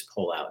can't just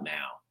pull out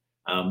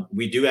now.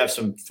 We do have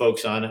some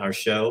folks on our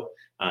show.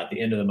 At the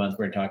end of the month,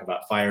 we're going to talk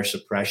about fire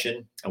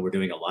suppression, and we're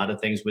doing a lot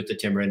of things with the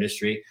timber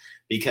industry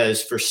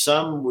because for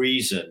some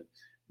reason,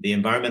 the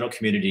environmental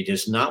community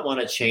does not want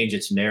to change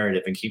its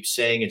narrative and keep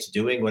saying it's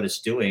doing what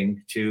it's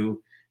doing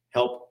to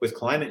help with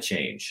climate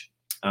change.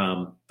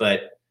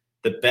 But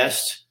the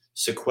best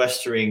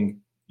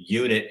sequestering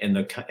unit in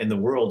the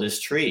world is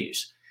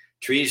trees.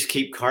 Trees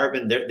keep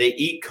carbon. They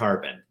eat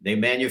carbon. They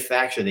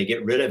manufacture. They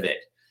get rid of it.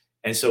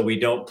 And so we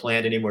don't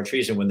plant any more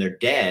trees. And when they're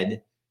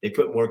dead, they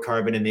put more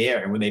carbon in the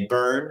air. And when they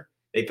burn,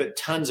 they put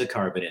tons of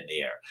carbon in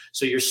the air.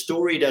 So your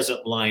story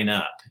doesn't line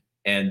up.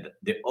 And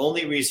the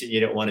only reason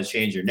you don't want to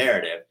change your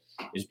narrative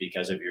is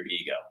because of your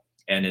ego.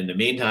 And in the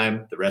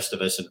meantime, the rest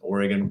of us in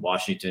Oregon,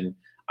 Washington,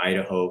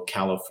 Idaho,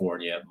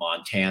 California,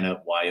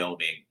 Montana,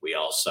 Wyoming, we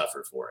all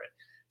suffer for it.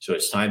 So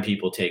it's time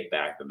people take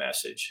back the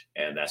message,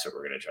 and that's what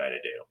we're going to try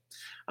to do.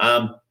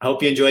 I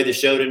hope you enjoyed the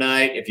show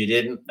tonight. If you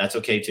didn't, that's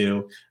okay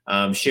too.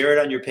 Share it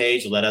on your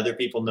page. Let other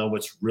people know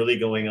what's really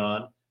going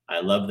on. I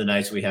love the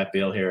nights we have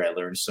Bill here. I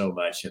learn so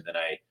much, and then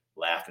I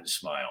laugh and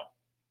smile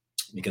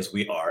because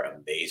we are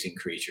amazing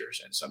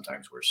creatures, and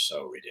sometimes we're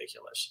so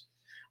ridiculous.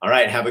 All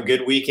right, have a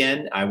good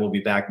weekend. I will be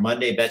back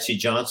Monday. Betsy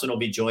Johnson will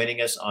be joining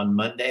us on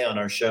Monday on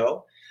our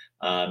show.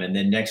 And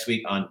then next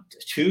week on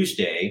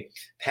Tuesday,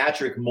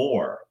 Patrick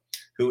Moore,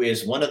 who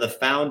is one of the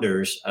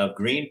founders of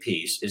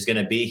Greenpeace, is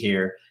going to be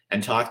here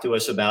and talk to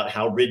us about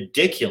how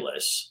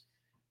ridiculous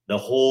the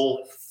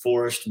whole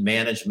forest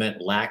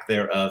management, lack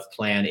thereof,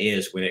 plan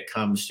is when it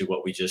comes to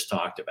what we just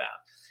talked about.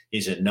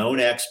 He's a known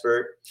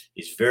expert.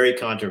 He's very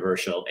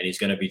controversial, and he's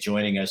going to be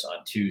joining us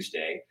on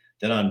Tuesday.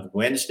 Then on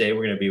Wednesday,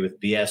 we're going to be with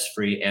BS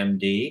Free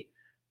MD,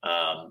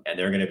 and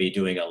they're going to be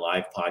doing a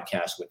live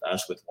podcast with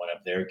us with one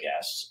of their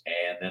guests.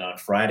 And then on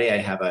Friday, I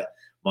have a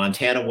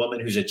Montana woman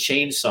who's a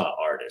chainsaw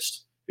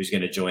artist who's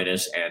going to join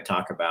us and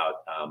talk about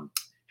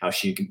how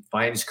she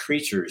finds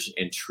creatures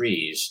in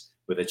trees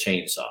with a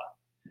chainsaw.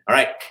 All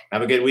right.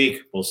 Have a good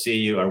week. We'll see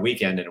you our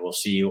weekend, and we'll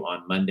see you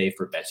on Monday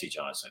for Betsy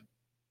Johnson.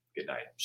 Good night.